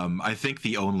 I think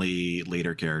the only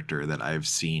later character that I've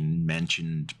seen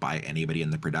mentioned by anybody in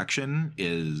the production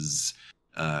is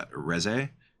Reze,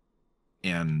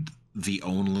 and the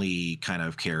only kind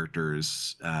of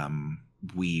characters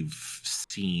we've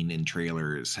seen in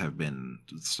trailers have been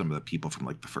some of the people from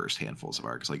like the first handfuls of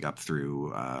arcs, like up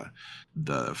through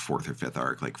the fourth or fifth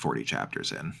arc, like 40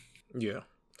 chapters in. Yeah.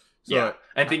 So, Yeah.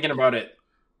 And thinking about it,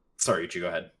 sorry, you go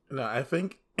ahead. No, I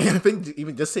think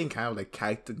even just saying kind of like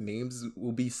character names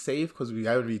will be safe because we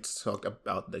already talked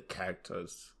about the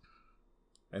characters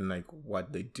and like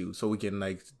what they do, so we can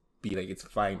like be like it's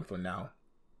fine for now,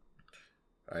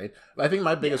 right? But I think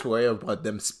my biggest worry about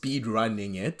them speed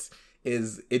running it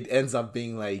is it ends up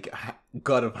being like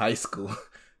God of High School,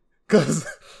 because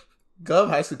God of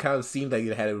High School kind of seemed like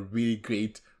it had a really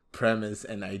great premise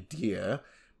and idea,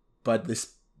 but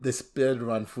the speed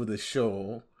run through the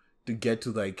show to get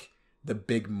to like the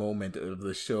big moment of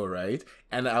the show, right?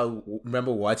 And I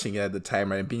remember watching it at the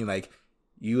time, right, and being like,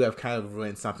 you have kind of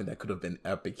ruined something that could have been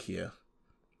epic here.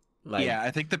 Like, Yeah, I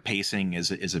think the pacing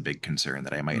is a big concern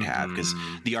that I might have because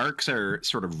Mhm. the arcs are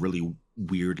sort of really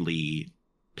weirdly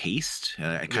paced.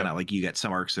 I kind of like you get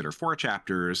some arcs that are 4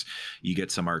 chapters, you get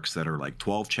some arcs that are like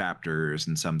 12 chapters,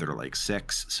 and some that are like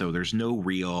 6. So there's no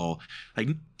real like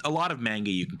a lot of manga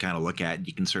you can kind of look at.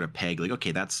 You can sort of peg like,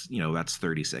 okay, that's that's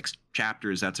 36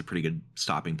 chapters. That's a pretty good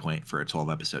stopping point for a 12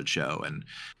 episode show. And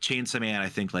Chainsaw Man, I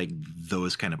think like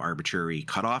those kind of arbitrary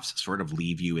cutoffs sort of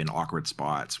leave you in awkward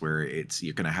spots where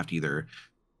you're going to have to either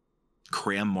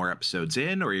cram more episodes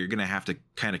in or you're going to have to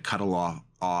kind of cut a lot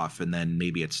off, and then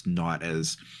maybe it's not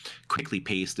as quickly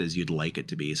paced as you'd like it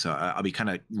to be. So I'll be kind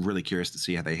of really curious to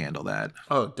see how they handle that.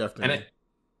 oh, definitely. And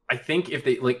I think if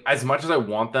they like, as much as I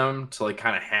want them to like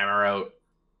kind of hammer out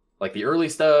like the early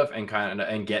stuff and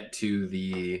get to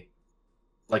the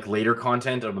like later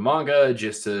content of the manga,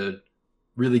 just to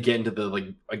really get into the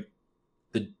like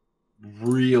the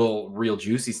real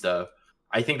juicy stuff,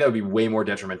 I think that would be way more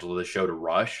detrimental to the show to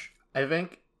rush. I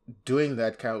think doing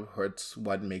that kind of hurts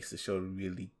what makes the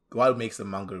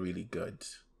manga really good,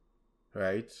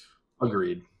 right?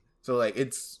 Agreed. So like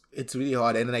it's really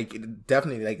hard, and like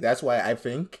definitely like that's why I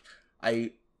think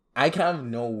I kind of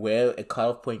know where a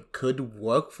cutoff point could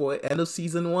work for end of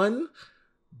season 1,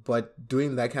 but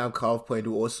doing that kind of cutoff point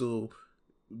will also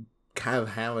kind of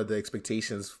hammer the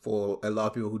expectations for a lot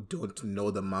of people who don't know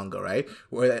the manga, right?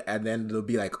 And then they'll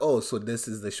be like, oh, so this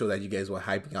is the show that you guys were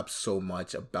hyping up so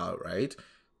much about, right?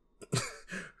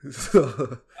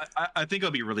 So I think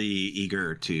I'll be really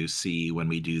eager to see when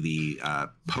we do the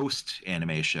post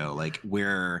anime show, like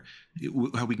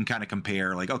how we can kind of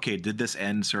compare, like, okay, did this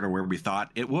end sort of where we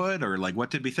thought it would, or like what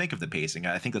did we think of the pacing?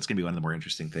 I think that's gonna be one of the more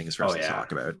interesting things for us to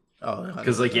talk about.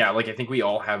 Because like I think we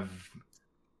all have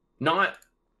not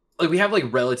like we have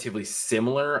like relatively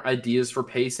similar ideas for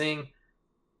pacing,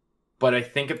 but I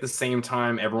think at the same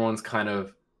time everyone's kind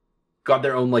of got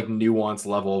their own like nuance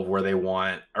level of where they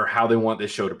want or how they want this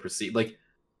show to proceed. Like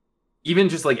even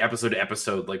just like episode to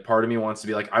episode, like part of me wants to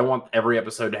be like, I want every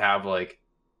episode to have like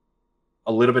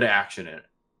a little bit of action in it.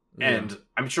 Yeah. And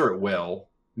I'm sure it will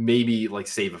maybe like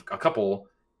save a couple,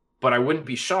 but I wouldn't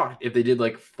be shocked if they did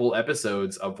like full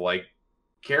episodes of like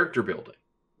character building.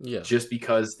 Yeah. Just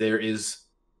because there is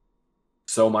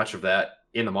so much of that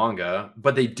in the manga,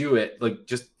 but they do it like,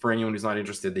 just for anyone who's not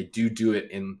interested, they do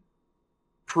it in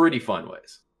pretty fun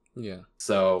ways. Yeah.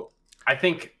 So I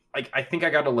think I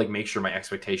got to like make sure my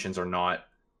expectations are not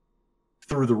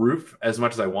through the roof as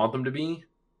much as I want them to be,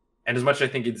 and as much as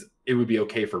I think it would be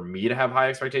okay for me to have high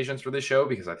expectations for this show,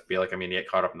 because I feel like I'm gonna get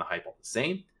caught up in the hype all the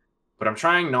same. But I'm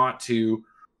trying not to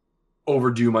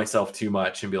overdo myself too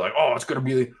much and be like, oh, it's gonna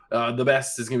be the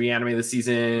best. It's gonna be anime of the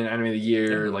season, anime of the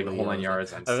year, like the whole 9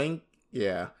 yards. I think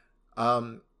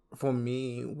for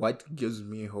me, what gives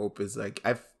me hope is like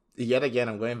yet again,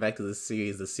 I'm going back to the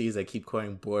series I keep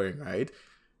calling boring, right?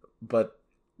 But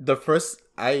the first,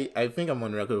 I think I'm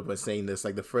on record for saying this,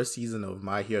 like the first season of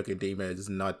My Hero Academia is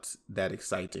not that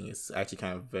exciting. It's actually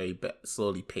kind of very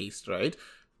slowly paced, right?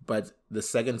 But the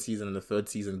second season and the third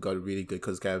season got really good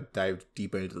because it kind of dived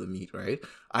deeper into the meat, right?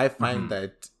 I find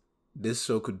that this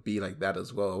show could be like that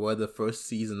as well, where the first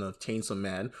season of Chainsaw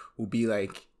Man will be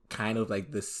like kind of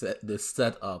like the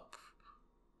setup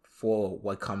for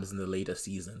what comes in the later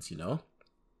seasons, you know?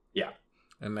 Yeah.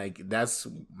 And like that's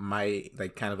my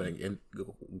like kind of like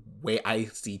way I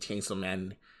see Chainsaw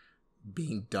Man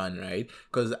being done, right?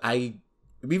 Because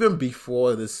even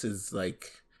before this is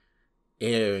like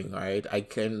airing, right, I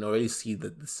can already see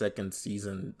that the second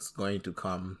season is going to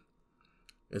come.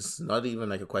 It's not even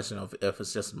like a question of if,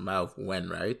 it's just a matter of when,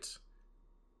 right?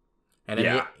 And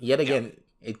then yet again,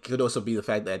 it could also be the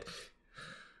fact that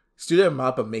Studio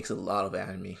Mappa makes a lot of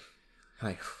anime.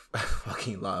 Like a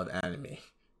fucking lot of anime.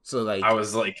 So like I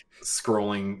was like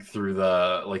scrolling through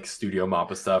the like Studio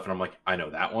Mappa stuff, and I'm like, I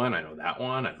know that one, I know that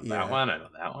one, I know that one, I know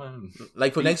that one.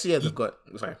 Like for next year, they've got.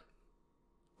 Sorry.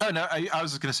 Oh no, I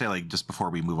was just gonna say, like, just before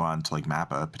we move on to like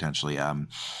Mappa potentially,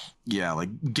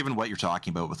 like given what you're talking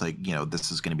about with like, you know,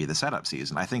 this is going to be the setup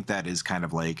season, I think that is kind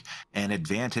of like an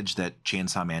advantage that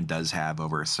Chainsaw Man does have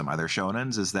over some other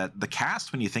shonens, is that the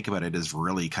cast, when you think about it, is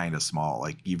really kind of small.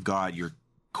 Like you've got your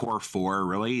core four,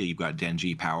 really. You've got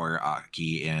Denji, Power,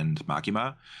 Aki, and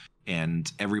Makima,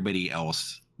 and everybody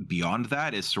else beyond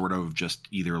that is sort of just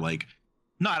either like,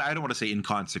 not, I don't want to say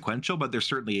inconsequential, but there's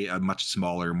certainly a much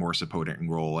smaller, more supporting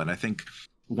role. And I think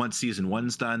once season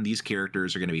one's done, these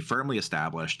characters are going to be firmly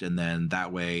established, and then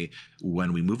that way,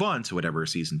 when we move on to whatever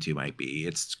season 2 might be,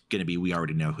 it's going to be, we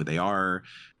already know who they are,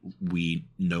 we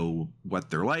know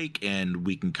what they're like, and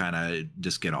we can kind of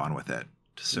just get on with it,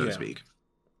 so to speak.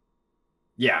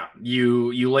 Yeah,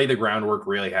 you lay the groundwork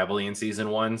really heavily in season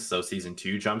 1, so season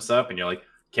 2 jumps up, and you're like,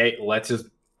 okay, let's just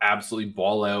absolutely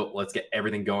ball out. Let's get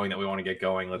everything going that we want to get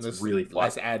going. Let's really fly,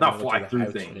 not fly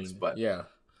through things, but yeah.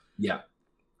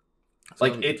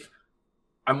 Like it,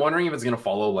 I'm wondering if it's gonna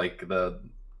follow like the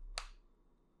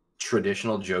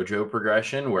traditional JoJo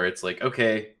progression, where it's like,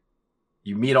 okay,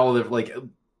 you meet all the like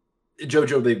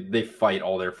JoJo, they fight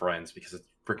all their friends because it's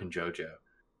freaking JoJo,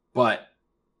 but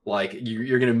like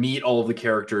you're gonna meet all of the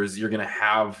characters, you're gonna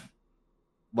have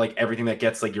like everything that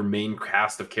gets like your main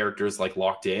cast of characters like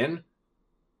locked in.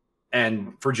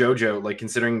 And for JoJo, like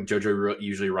considering JoJo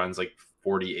usually runs like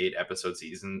 48 episode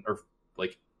season, or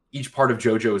like each part of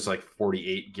JoJo is like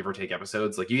 48 give or take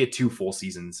episodes, like you get 2 full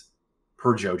seasons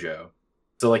per JoJo.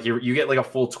 So like you get like a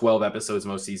full 12 episodes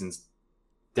most seasons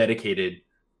dedicated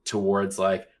towards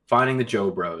like finding the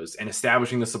Joe Bros and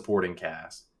establishing the supporting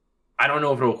cast. I don't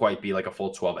know if it'll quite be like a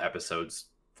full 12 episodes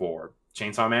for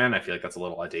Chainsaw Man. I feel like that's a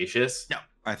little audacious. No,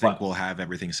 I think we'll have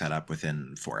everything set up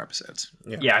within 4 episodes.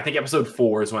 Yeah, I think episode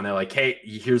 4 is when they're like, hey,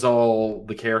 here's all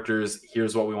the characters.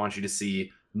 Here's what we want you to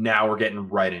see. Now we're getting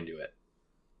right into it.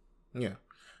 Yeah.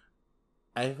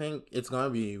 I think it's going to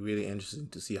be really interesting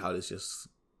to see how this just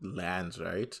lands,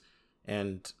 right?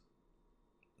 And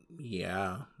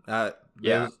yeah.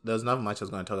 There's not much I was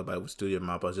going to talk about with Studio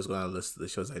Map. I was just going to list the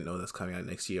shows I know that's coming out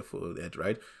next year for it,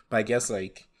 right? But I guess,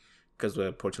 like, because we're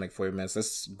approaching like 40 minutes,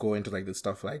 let's go into like the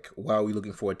stuff like, what are we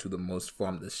looking forward to the most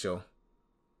from this show?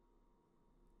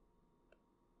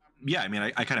 Yeah, I mean,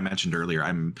 I kind of mentioned earlier,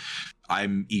 I'm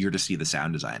eager to see the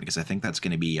sound design because I think that's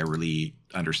going to be a really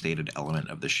understated element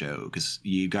of the show, because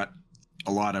you got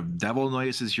a lot of devil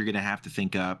noises you're going to have to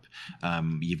think up.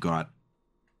 You've got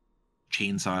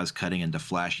chainsaws cutting into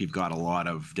flesh. You've got a lot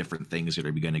of different things that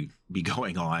are going to be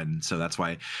going on. So that's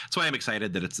why I'm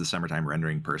excited that it's the Summertime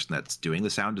Rendering person that's doing the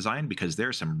sound design, because there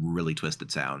are some really twisted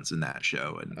sounds in that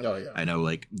show. And I know,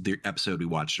 like, the episode we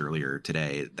watched earlier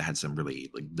today that had some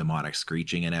really like demonic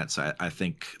screeching in it. So I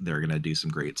think they're going to do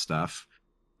some great stuff.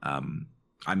 I'm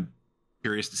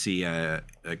curious to see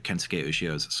Kensuke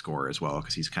Ushio's score as well,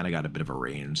 because he's kind of got a bit of a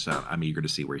range. So I'm eager to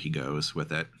see where he goes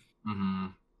with it. Mm-hmm.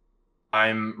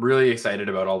 I'm really excited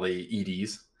about all the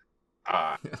EDs.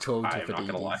 I'm not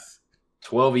gonna lie,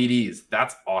 12 EDs.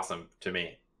 That's awesome to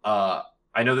me. I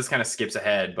know this kind of skips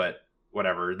ahead, but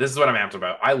whatever. This is what I'm amped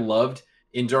about. I loved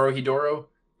in Dorohedoro.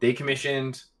 They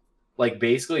commissioned like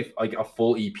basically like a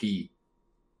full EP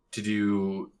to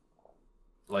do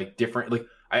like different. Like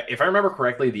if I remember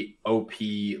correctly, the OP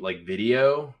like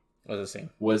video was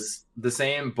the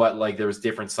same, but like there was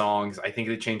different songs. I think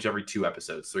they changed every 3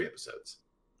 episodes.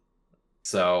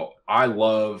 So I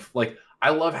love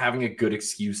having a good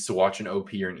excuse to watch an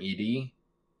OP or an ED.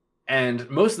 And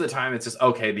most of the time it's just,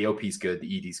 okay, the OP's good,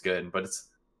 the ED's good. But it's,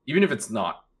 even if it's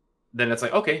not, then it's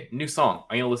like, okay, new song.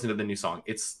 I'm going to listen to the new song.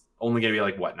 It's only going to be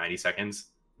like, 90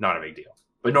 seconds? Not a big deal.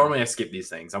 But normally I skip these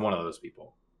things. I'm one of those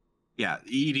people. Yeah,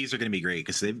 EDs are going to be great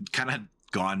because they've kind of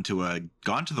gone to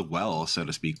the well, so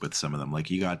to speak, with some of them. Like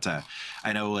you got,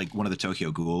 I know like one of the Tokyo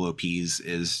Ghoul OPs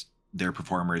is their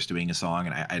performers doing a song,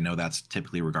 and I know that's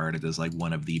typically regarded as like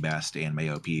one of the best anime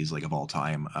OPs like of all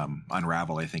time.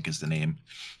 Unravel, I think, is the name.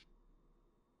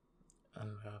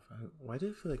 Why do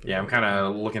you feel like? Yeah, I'm kind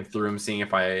of looking through them, seeing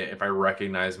if I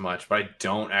recognize much, but I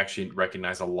don't actually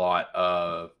recognize a lot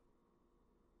of.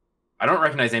 I don't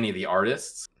recognize any of the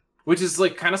artists, which is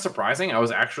like kind of surprising. I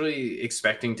was actually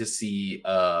expecting to see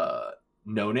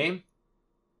No Name,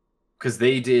 because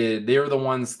they were the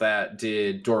ones that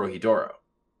did Dorohedoro.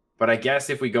 But I guess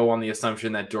if we go on the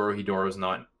assumption that Dorohedoro is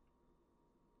not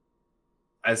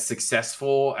as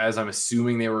successful as I'm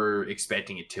assuming they were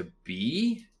expecting it to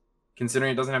be,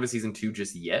 considering it doesn't have a season 2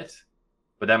 just yet,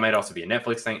 but that might also be a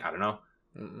Netflix thing. I don't know.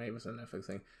 Maybe it's a Netflix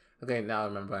thing. Okay, now I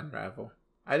remember Unravel.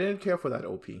 I didn't care for that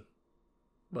OP.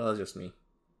 Well, it's just me.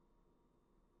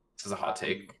 This is a hot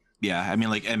take. Yeah, I mean,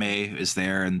 like MA is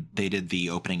there, and they did the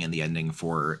opening and the ending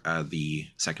for the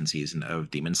 2nd season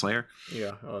of Demon Slayer.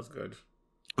 Yeah, that was good.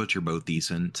 Which are both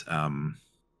decent. I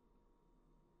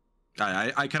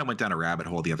kind of went down a rabbit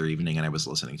hole the other evening, and I was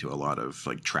listening to a lot of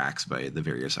like tracks by the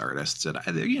various artists, and I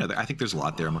think there's a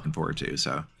lot there I'm looking forward to.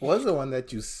 So, what was the one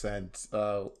that you sent?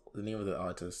 The name of the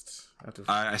artist?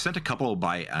 I sent a couple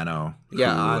by Ano.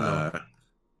 Yeah, Ano.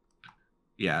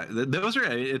 Yeah, those are.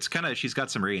 It's kind of, she's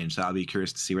got some range, so I'll be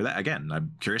curious to see where that. Again,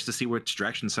 I'm curious to see which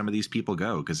direction some of these people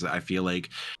go, because I feel like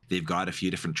they've got a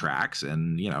few different tracks,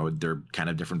 and they're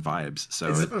kind of different vibes. So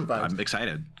I'm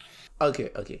excited.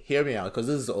 Okay, hear me out, because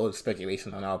this is all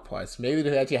speculation on our parts. Maybe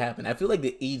it'll actually happen. I feel like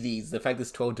the EDs, the fact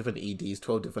there's 12 different EDs,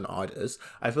 12 different artists,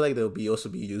 I feel like they'll also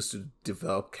be used to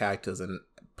develop characters and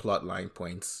plot line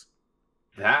points.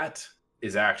 That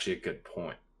is actually a good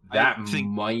point. That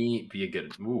might be a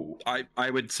good move. I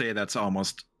would say that's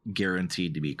almost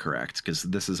guaranteed to be correct, because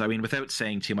this is, I mean, without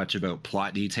saying too much about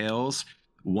plot details,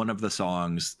 one of the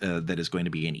songs that is going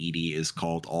to be an ED is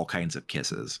called All Kinds of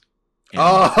Kisses.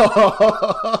 Oh,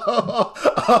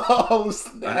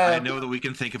 snap. I know that we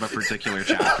can think of a particular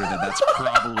chapter that's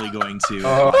probably going to.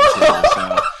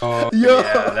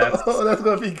 Yeah, that's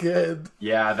gonna be good.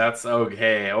 Yeah, that's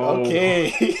okay.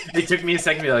 Okay. It took me a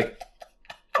second to be like,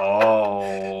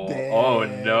 oh, damn. Oh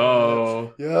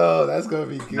no. Yo, that's gonna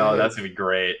be good. No, that's gonna be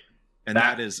great. And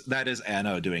that is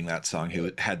Ano doing that song,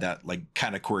 who had that like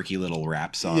kind of quirky little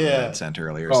rap song that I sent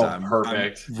earlier. Oh, so I'm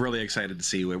really excited to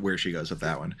see where she goes with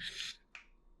that one.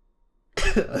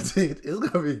 Dude, it's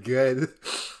gonna be good.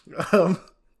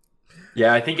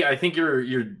 Yeah, I think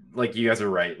you're like you guys are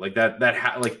right. Like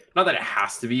like not that it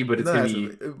has to be, but it's No, gonna it has be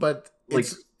to be, but like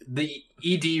it's the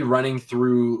ED running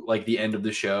through like the end of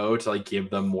the show to like give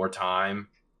them more time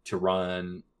to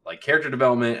run like character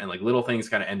development and like little things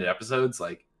kind of ended episodes.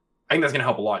 Like I think that's gonna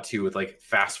help a lot too with like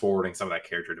fast forwarding some of that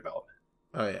character development.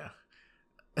 oh yeah.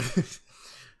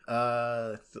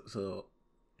 So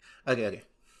okay.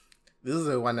 This is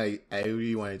the one I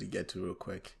really wanted to get to real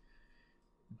quick.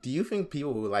 Do you think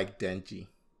people will like Denji?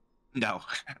 No,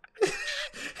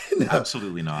 No,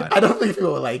 absolutely not. I don't think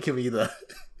people will like him either.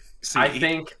 See, I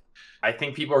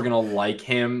think people are gonna like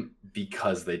him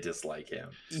because they dislike him.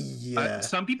 Yeah.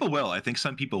 some people will. I think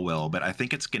some people will, but I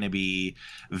think it's going to be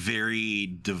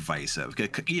very divisive.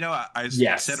 You know, I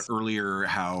Yes. said earlier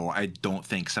how I don't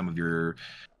think some of your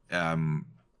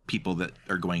people that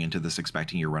are going into this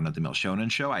expecting your run-of-the-mill shonen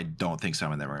show, I don't think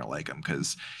some of them are going to like him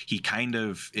because he kind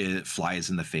of flies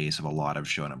in the face of a lot of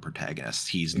shonen protagonists.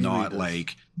 He's not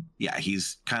like, yeah,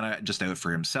 he's kind of just out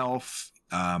for himself.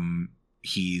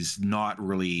 He's not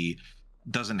really,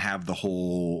 doesn't have the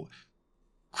whole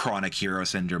chronic hero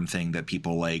syndrome thing that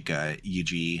people like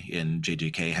Yuji in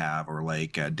JJK have, or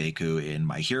like Deku in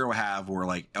My Hero have, or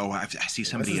like, oh, I see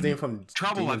somebody in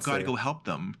trouble, I've got to go help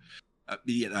them.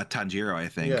 Tanjiro, I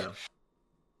think.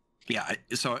 Yeah,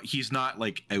 so he's not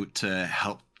like out to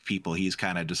help people. He's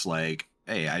kind of just like,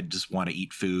 hey, I just want to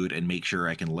eat food and make sure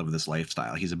I can live this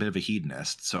lifestyle. He's a bit of a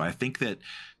hedonist. So I think that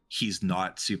he's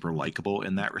not super likable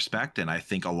in that respect. And I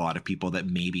think a lot of people that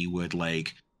maybe would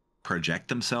like project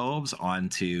themselves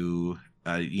onto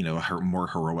her more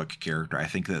heroic character, I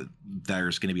think that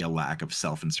there's going to be a lack of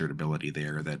self-insertability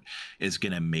there that is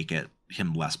going to make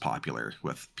him less popular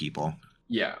with people.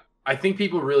 Yeah, I think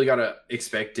people really gotta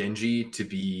expect Denji to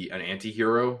be an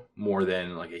anti-hero more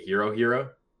than like a hero.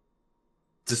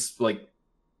 Just like,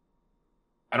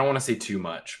 I don't want to say too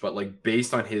much, but like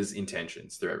based on his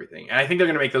intentions through everything. And I think they're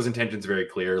going to make those intentions very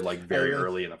clear, like very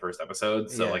early in the first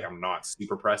episode. So like, I'm not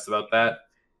super pressed about that.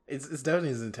 It's definitely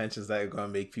his intentions that are going to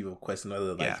make people question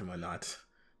whether they like him or not.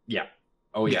 Yeah.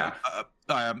 Oh yeah.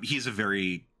 He's a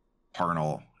very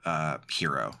carnal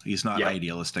hero. He's not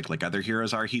idealistic like other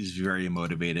heroes are. He's very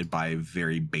motivated by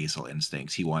very basal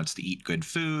instincts. He wants to eat good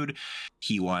food.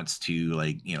 He wants to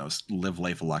live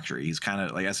life of luxury. He's kind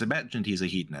of like, as I mentioned, he's a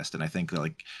hedonist, and I think that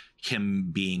like him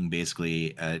being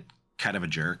basically a kind of a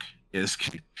jerk is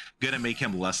gonna make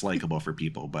him less likable for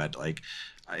people. But like,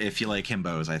 if you like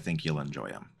himbos, I think you'll enjoy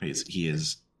him. He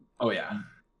is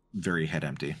very head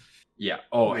empty.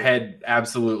 Head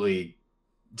absolutely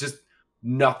just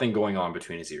nothing going on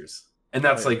between his ears, and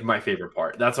that's like my favorite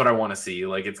part. That's what I want to see.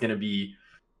 Like, it's gonna be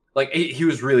like, he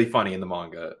was really funny in the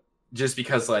manga just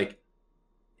because like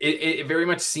it very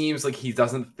much seems like he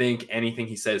doesn't think anything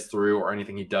he says through or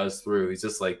anything he does through. He's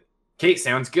just like, Kate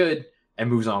sounds good, and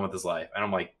moves on with his life. And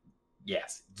I'm like,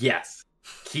 yes,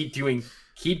 keep doing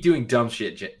dumb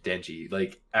shit, Denji.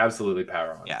 Like, absolutely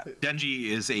power on. Yeah,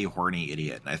 Denji is a horny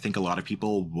idiot. And I think a lot of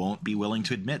people won't be willing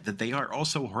to admit that they are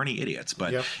also horny idiots.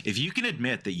 But if you can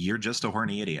admit that you're just a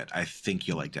horny idiot, I think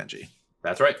you'll like Denji.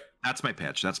 That's right. That's my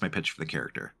pitch. That's my pitch for the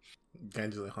character.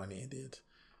 Denji's a horny idiot.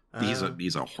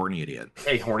 He's a horny idiot.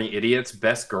 Hey, horny idiots,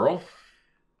 best girl.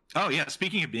 Oh yeah,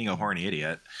 speaking of being a horny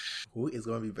idiot, who is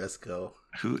going to be best girl?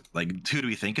 Who do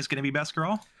we think is going to be best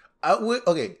girl?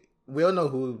 Okay. We all know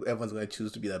who everyone's going to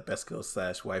choose to be that best girl /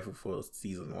 waifu for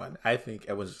season 1. I think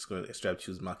everyone's just going to straight up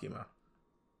choose Makima.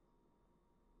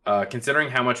 Considering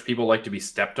how much people like to be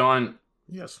stepped on,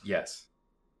 yes.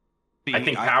 I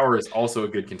think Power is also a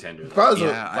good contender.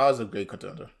 Power's a great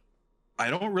contender. I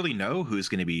don't really know who's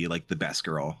going to be like the best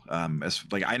girl.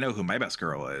 I know who my best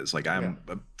girl is. Like, I'm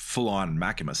a full-on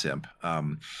Makima simp.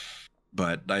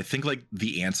 But I think like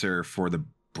the answer for the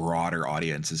broader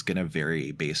audience is going to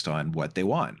vary based on what they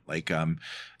want. Like,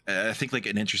 I think like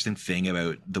an interesting thing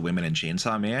about the women in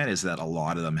Chainsaw Man is that a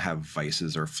lot of them have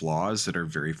vices or flaws that are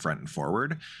very front and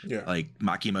forward. Yeah. Like,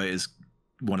 Makima is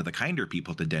one of the kinder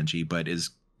people to Denji, but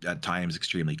is at times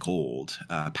extremely cold.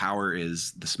 Power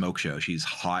is the smoke show. She's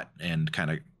hot and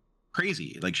kind of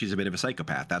crazy. Like, she's a bit of a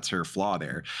psychopath. That's her flaw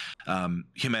there.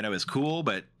 Himeno is cool,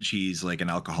 but she's like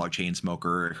an alcoholic chain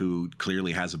smoker who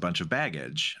clearly has a bunch of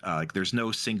baggage. Like, there's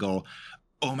no single,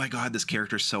 oh my god, this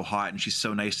character is so hot and she's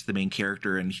so nice to the main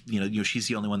character, and she's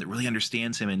the only one that really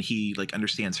understands him and he like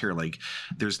understands her. Like,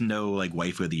 there's no like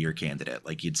waifu of the year candidate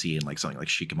like you'd see in like something like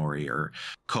Shikamori or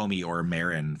Komi or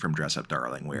Marin from Dress Up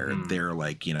Darling, where they're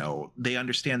like, they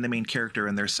understand the main character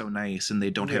and they're so nice and they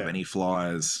don't have any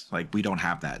flaws. Like, we don't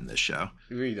have that in this show.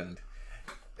 We don't.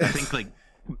 I think like,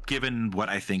 given what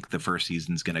I think the first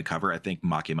season's going to cover, I think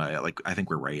Makima, I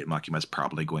think we're right. Makima's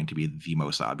probably going to be the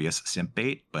most obvious simp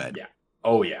bait, but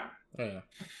Oh yeah. Yeah.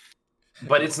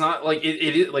 But it's not like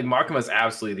it is like Makima is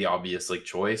absolutely the obvious like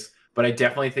choice, but I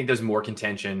definitely think there's more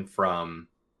contention from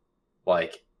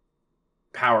like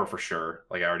Power for sure,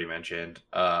 like I already mentioned.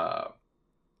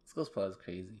 Skull's Paw is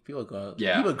crazy. People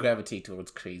Yeah. people gravitate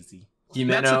towards crazy.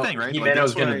 That's the thing, right? Like, Himeno's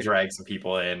that's gonna why- drag some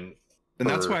people in. And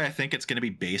that's why I think it's going to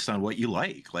be based on what you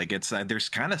like. Like, it's there's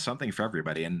kind of something for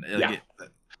everybody. And like,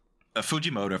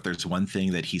 Fujimoto, if there's one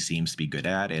thing that he seems to be good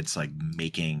at, it's like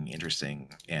making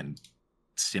interesting and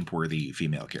simp-worthy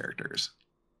female characters.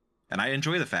 And I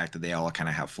enjoy the fact that they all kind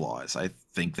of have flaws. I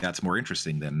think that's more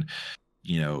interesting than,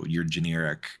 your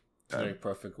generic. Very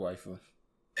perfect waifu.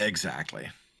 Exactly.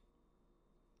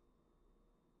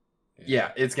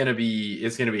 Yeah, it's gonna be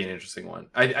an interesting one.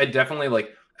 I definitely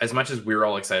like, as much as we're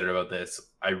all excited about this,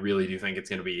 I really do think it's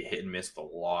gonna be hit and miss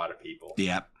with a lot of people.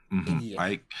 Yeah. Mm-hmm.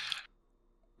 Yeah.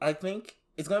 I think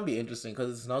it's gonna be interesting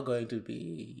because it's not going to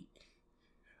be.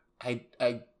 I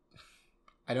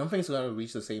don't think it's gonna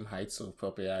reach the same heights of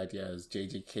popularity as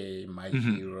JJK, My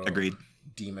Hero, Agreed.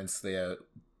 Demon Slayer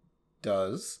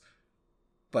does.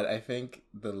 But I think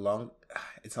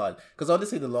it's hard because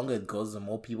honestly, the longer it goes, the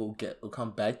more people will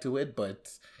come back to it. But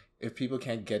if people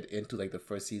can't get into like the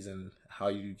first season, how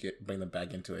you bring them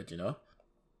back into it,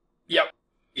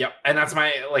 Yep, and that's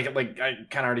my like I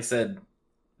kind of already said.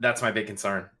 That's my big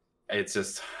concern. It's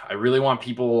just I really want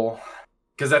people,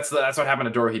 because that's what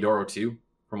happened to Dorohedoro too.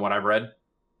 From what I've read,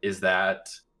 is that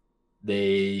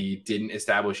they didn't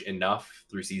establish enough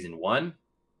through season 1,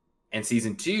 and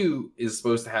season 2 is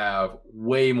supposed to have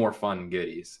way more fun and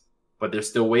goodies, but they're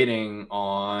still waiting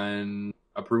on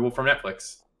approval from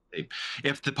Netflix.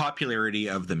 If the popularity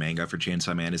of the manga for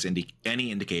Chainsaw Man is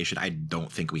any indication, I don't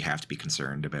think we have to be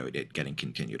concerned about it getting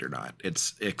continued or not.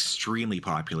 It's extremely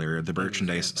popular. The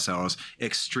merchandise sells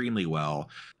extremely well.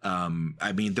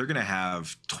 I mean, they're going to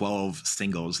have 12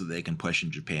 singles that they can push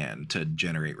in Japan to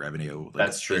generate revenue.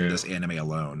 That's true. In this anime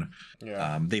alone.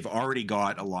 Yeah. They've already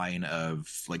got a line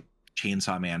of like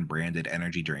Chainsaw Man branded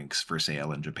energy drinks for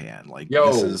sale in Japan. Like,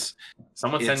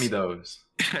 someone send me those.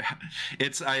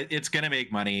 It's gonna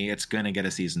make money. It's gonna get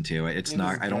a season 2. It's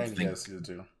not. I don't think. Season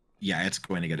 2. Yeah, it's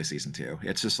going to get a season 2.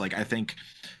 It's just like I think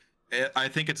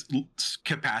its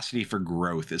capacity for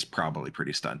growth is probably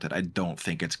pretty stunted. I don't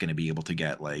think it's going to be able to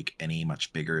get like any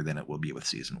much bigger than it will be with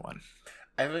season 1.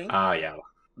 I think. Yeah.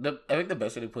 I think the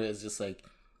best way to put it is just like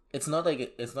it's not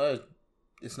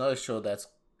a show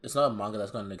it's not a manga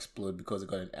that's going to explode because it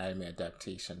got an anime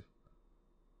adaptation.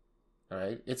 All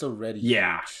right, it's already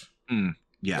huge.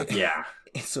 Yeah.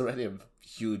 It's already a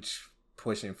huge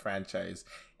pushing franchise,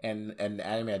 and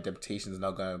anime adaptation is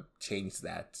not gonna change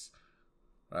that.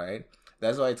 Right?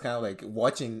 That's why it's kind of like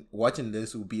watching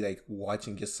this would be like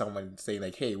watching just someone say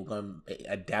like, "Hey, we're gonna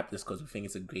adapt this because we think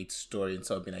it's a great story," and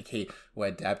so being like, "Hey, we're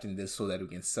adapting this so that we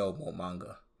can sell more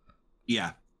manga."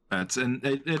 Yeah.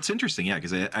 It's interesting, yeah,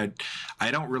 because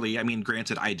I don't really, I mean,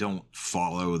 granted, I don't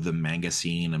follow the manga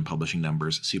scene and publishing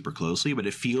numbers super closely, but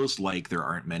it feels like there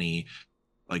aren't many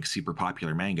like super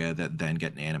popular manga that then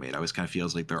get animated. It always kind of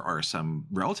feels like there are some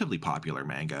relatively popular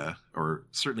manga, or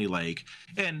certainly like,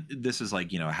 and this is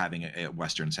like, having a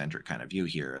Western centric kind of view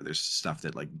here. There's stuff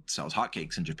that like sells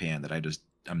hotcakes in Japan that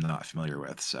I'm not familiar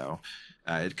with. So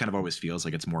it kind of always feels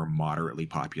like it's more moderately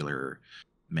popular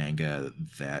manga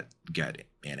that get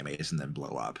animes and then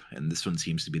blow up, and this one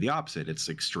seems to be the opposite. It's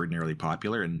extraordinarily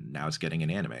popular and now it's getting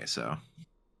an anime. So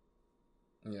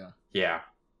yeah,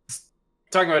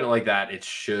 talking about it like that, it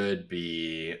should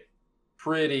be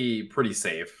pretty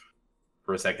safe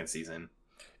for a second season,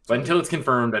 but until it's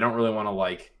confirmed, I don't really want to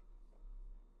like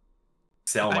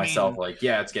sell myself like,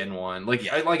 yeah, it's getting one. Like,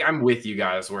 I'm with you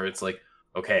guys where it's like,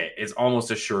 okay, it's almost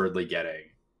assuredly getting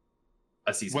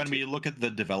a season. When 2. we look at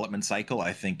the development cycle,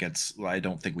 I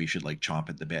don't think we should like chomp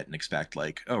at the bit and expect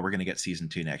like, oh, we're gonna get season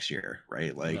 2 next year,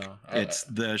 right? Like, it's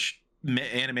the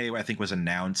anime I think was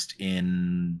announced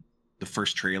in the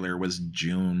first trailer was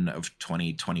June of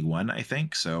 2021, I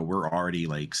think. So we're already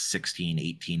like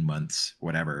 18 months,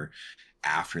 whatever,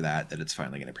 after that it's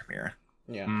finally gonna premiere.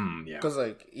 Yeah. Because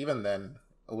like even then,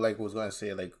 like I was gonna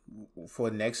say, like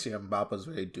for next year, Mappa's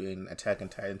already doing Attack on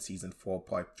Titan season 4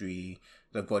 part 3.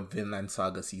 They've got Vinland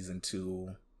Saga season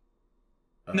 2.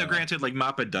 No, granted, like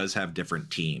Mappa does have different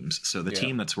teams. So the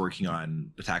team that's working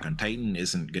on Attack on Titan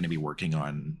isn't going to be working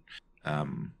on.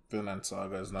 Vinland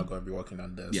Saga is not going to be working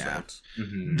on this. Yeah. Right?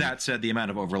 Mm-hmm. That said, the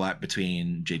amount of overlap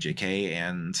between JJK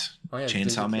and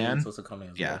Chainsaw Man.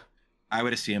 Well. I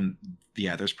would assume,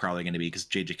 there's probably going to be, because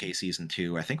JJK season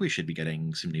 2, I think we should be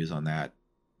getting some news on that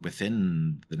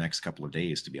within the next couple of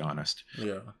days, to be honest.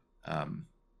 Yeah.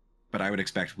 But I would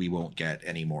expect we won't get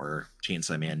any more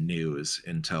Chainsaw Man news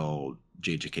until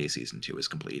JJK season 2 is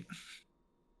complete.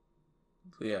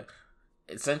 So yeah,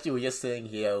 essentially we're just sitting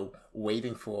here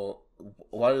waiting for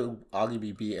what will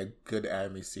arguably be a good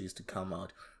anime series to come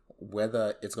out.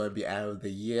 Whether it's going to be anime of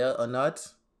the year or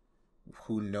not,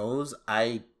 who knows?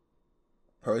 I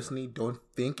personally don't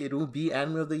think it will be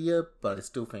anime of the year, but I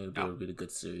still think it will be a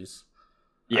good series.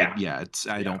 Yeah.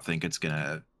 I don't think it's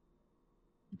gonna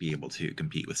be able to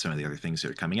compete with some of the other things that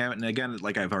are coming out. And again,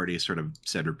 like I've already sort of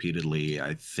said repeatedly,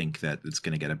 I think that it's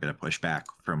going to get a bit of pushback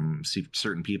from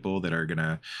certain people that are going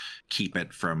to keep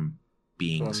it from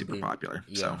being super popular.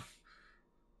 Yeah.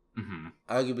 So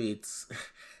arguably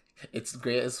its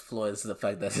greatest flaw is the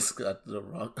fact that it's got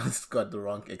the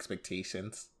wrong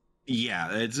expectations. Yeah,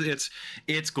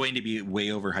 it's going to be way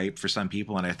overhyped for some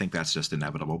people, and I think that's just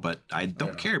inevitable. But I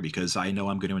don't care because I know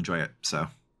I'm going to enjoy it. So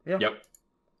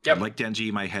Yep. Like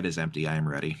Denji, my head is empty. I am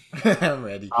ready. I'm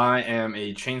ready. I am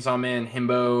a Chainsaw Man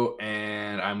himbo,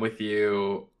 and I'm with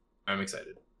you. I'm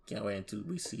excited. Can't wait until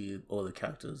we see all the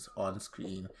characters on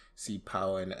screen, see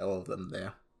power and all of them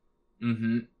there.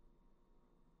 Mm-hmm.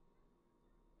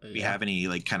 We have any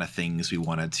like kind of things we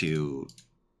wanted to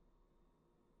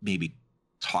maybe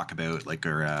talk about, like,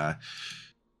 or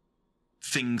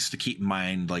things to keep in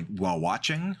mind, like while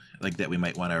watching, like that we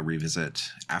might want to revisit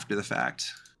after the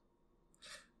fact?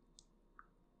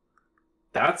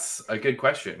 That's a good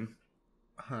question.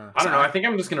 Huh. I don't know. I think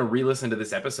I'm just gonna re-listen to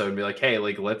this episode and be like, hey,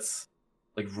 like let's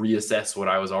like reassess what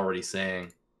I was already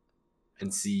saying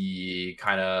and see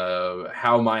kind of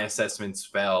how my assessments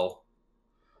fell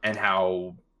and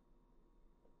how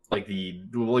like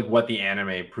what the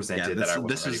anime presented that I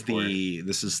wasn't ready for.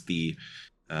 This is the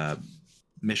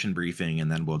mission briefing,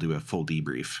 and then we'll do a full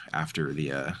debrief after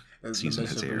the season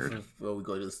has aired. Well, we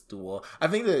go to the wall. I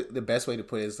think the best way to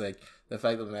put it is like the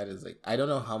fact of the matter is like I don't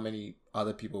know how many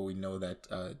other people we know that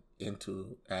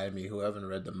into anime who haven't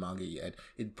read the manga yet.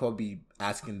 It'd probably be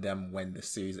asking them when the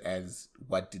series ends,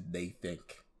 what did they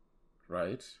think,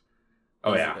 right?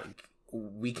 Oh yeah. Like,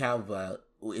 we kind of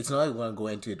it's not like we're gonna go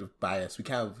into it with bias. We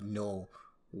kind of know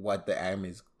what the anime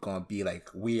is gonna be like.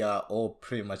 We are all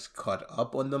pretty much caught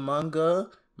up on the manga,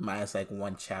 minus like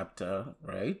one chapter,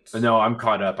 right? No, I'm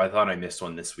caught up. I thought I missed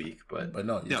one this week, but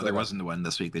no, there wasn't one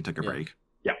this week. They took a break.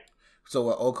 Yeah. So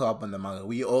we're all caught up on the manga.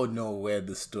 We all know where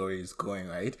the story is going,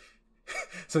 right?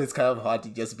 So it's kind of hard to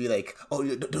just be like, oh,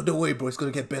 don't worry, bro, it's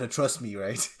gonna get better. Trust me,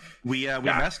 right? We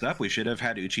messed up. We should have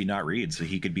had Uchi not read, so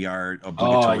he could be our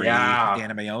obligatory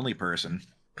anime only person.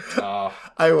 We'll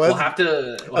have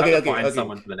to find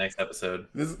someone for the next episode.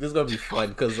 This is gonna be fun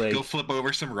because like go flip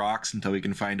over some rocks until we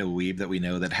can find a weeb that we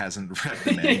know that hasn't read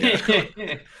the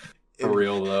manga. For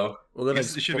real though,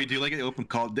 should we do like an open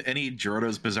call to any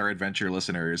Joro's Bizarre Adventure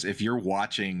listeners? If you're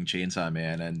watching Chainsaw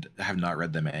Man and have not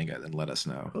read the manga, then let us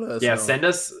know.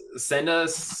 Send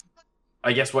us.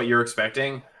 I guess what you're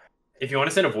expecting. If you want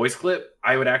to send a voice clip,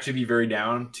 I would actually be very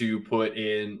down to put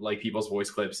in like people's voice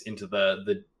clips into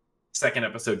the second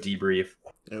episode debrief,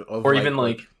 or even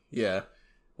like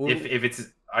if it's.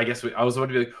 I guess I was about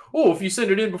to be like, oh, if you send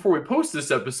it in before we post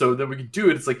this episode, then we can do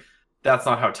it. It's like. That's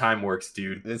not how time works,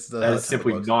 dude. That is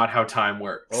simply not how time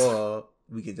works. Or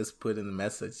we could just put in a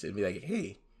message and be like,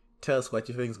 hey, tell us what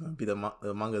you think is going to be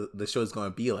the manga, the show is going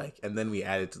to be like. And then we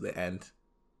add it to the end.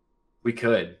 We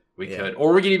could.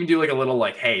 Or we could even do like a little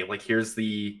like, hey, like here's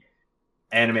the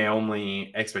anime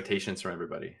only expectations from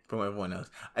everybody. From everyone else.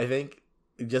 I think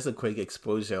just a quick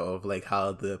exposure of like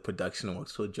how the production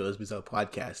works for Joe's Bizarre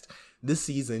Podcast. This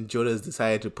season, Joe has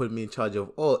decided to put me in charge of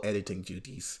all editing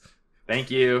duties.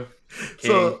 Thank you,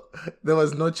 King. So there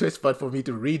was no choice but for me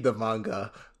to read the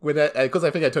manga. Because I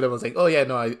think I told him, I was like, oh yeah,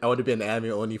 no, I want to be an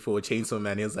anime only for Chainsaw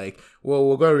Man. He was like, well,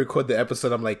 we're going to record the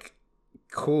episode. I'm like,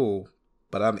 cool,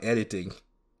 but I'm editing.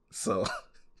 So.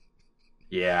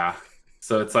 Yeah.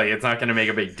 So it's like, it's not going to make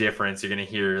a big difference. You're going to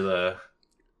hear the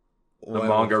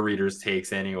manga readers'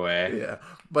 takes anyway. Yeah.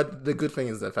 But the good thing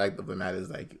is the fact of the matter is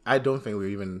like, I don't think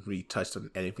we even really touched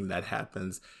on anything that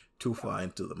happens too far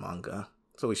into the manga.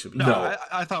 So we should be. No,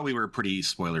 I thought we were pretty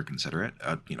spoiler considerate.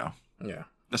 Yeah.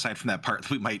 Aside from that part that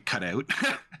we might cut out.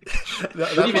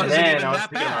 Even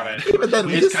then,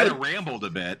 we just kind of rambled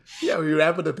a bit. Yeah, we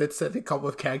rambled a bit, said a couple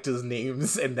of characters'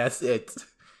 names, and that's it.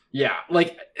 Yeah,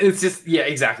 like it's just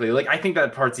exactly. Like I think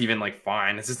that part's even like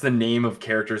fine. It's just the name of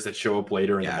characters that show up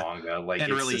later in the manga. Like,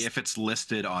 and really, if it's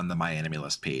listed on the My Anime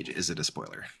List page, is it a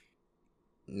spoiler?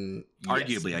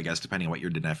 Arguably, I guess, depending on what your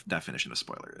definition of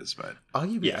spoiler is, but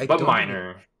arguably, but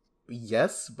minor.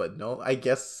 Yes, but no. I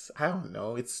guess I don't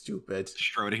know. It's stupid.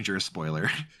 Schrodinger's spoiler.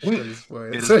 It is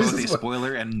both a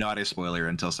spoiler and not a spoiler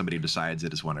until somebody decides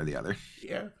it is one or the other.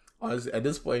 Yeah. Honestly, at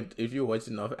this point, if you watch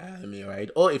enough anime, right,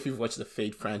 or if you've watched the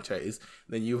Fate franchise,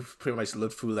 then you've pretty much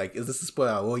looked through like, is this a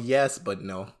spoiler? Oh yes, but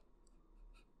no.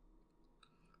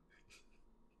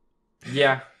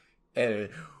 Yeah. Anyway,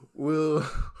 we'll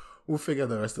figure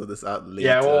the rest of this out later.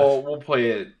 Yeah, we'll play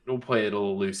it. We'll play it a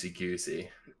little loosey goosey.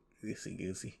 Loosey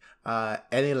goosey.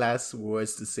 Any last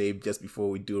words to say just before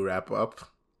we do wrap up?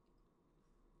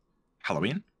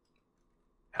 Halloween.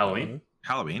 Halloween.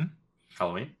 Halloween.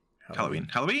 Halloween. Halloween.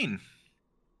 Halloween.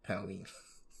 Halloween.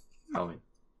 Halloween.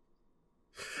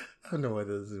 I don't know what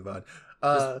this is about.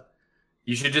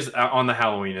 You should just on the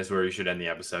Halloween is where you should end the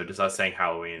episode. Just us saying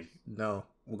Halloween. No,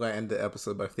 we're gonna end the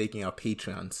episode by thanking our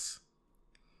patrons.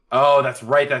 Oh, that's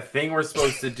right. That thing we're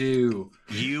supposed to do.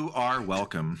 You are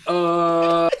welcome.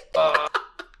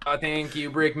 Thank you,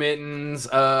 Brick Mittens.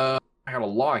 I gotta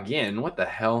log in. What the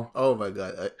hell? Oh my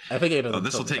god! I think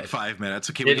this will take 5 minutes.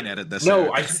 Okay, we can edit this.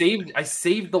 No, out. I saved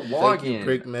the login. Thank you,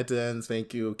 Brick Mittens.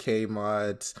 Thank you,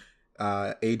 Kmart,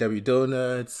 AW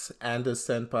Donuts, Anders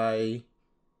Senpai,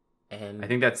 and I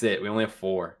think that's it. We only have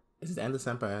 4. Is it Anders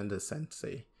Senpai or Anders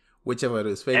Sensei? Whichever it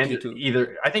is. Thank you to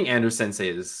either. I think Anders Sensei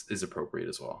is appropriate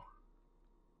as well.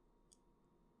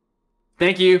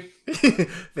 Thank you.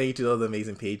 Thank you to all the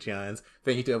amazing Patreons.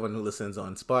 Thank you to everyone who listens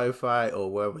on Spotify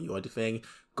or wherever you want to think.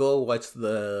 Go watch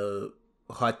the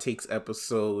Hot Takes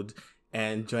episode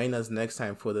and join us next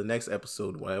time for the next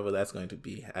episode, whatever that's going to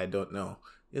be. I don't know.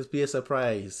 It'll be a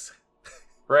surprise.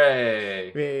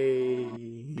 Hooray!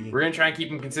 Hooray! We're gonna try and keep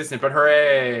them consistent, but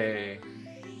hooray!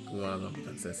 We want to be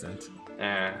consistent.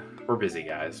 We're busy,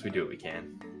 guys. We do what we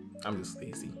can. I'm just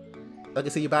lazy. Okay,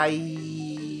 see you. Bye.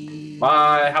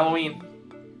 Bye. Halloween.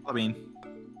 Halloween.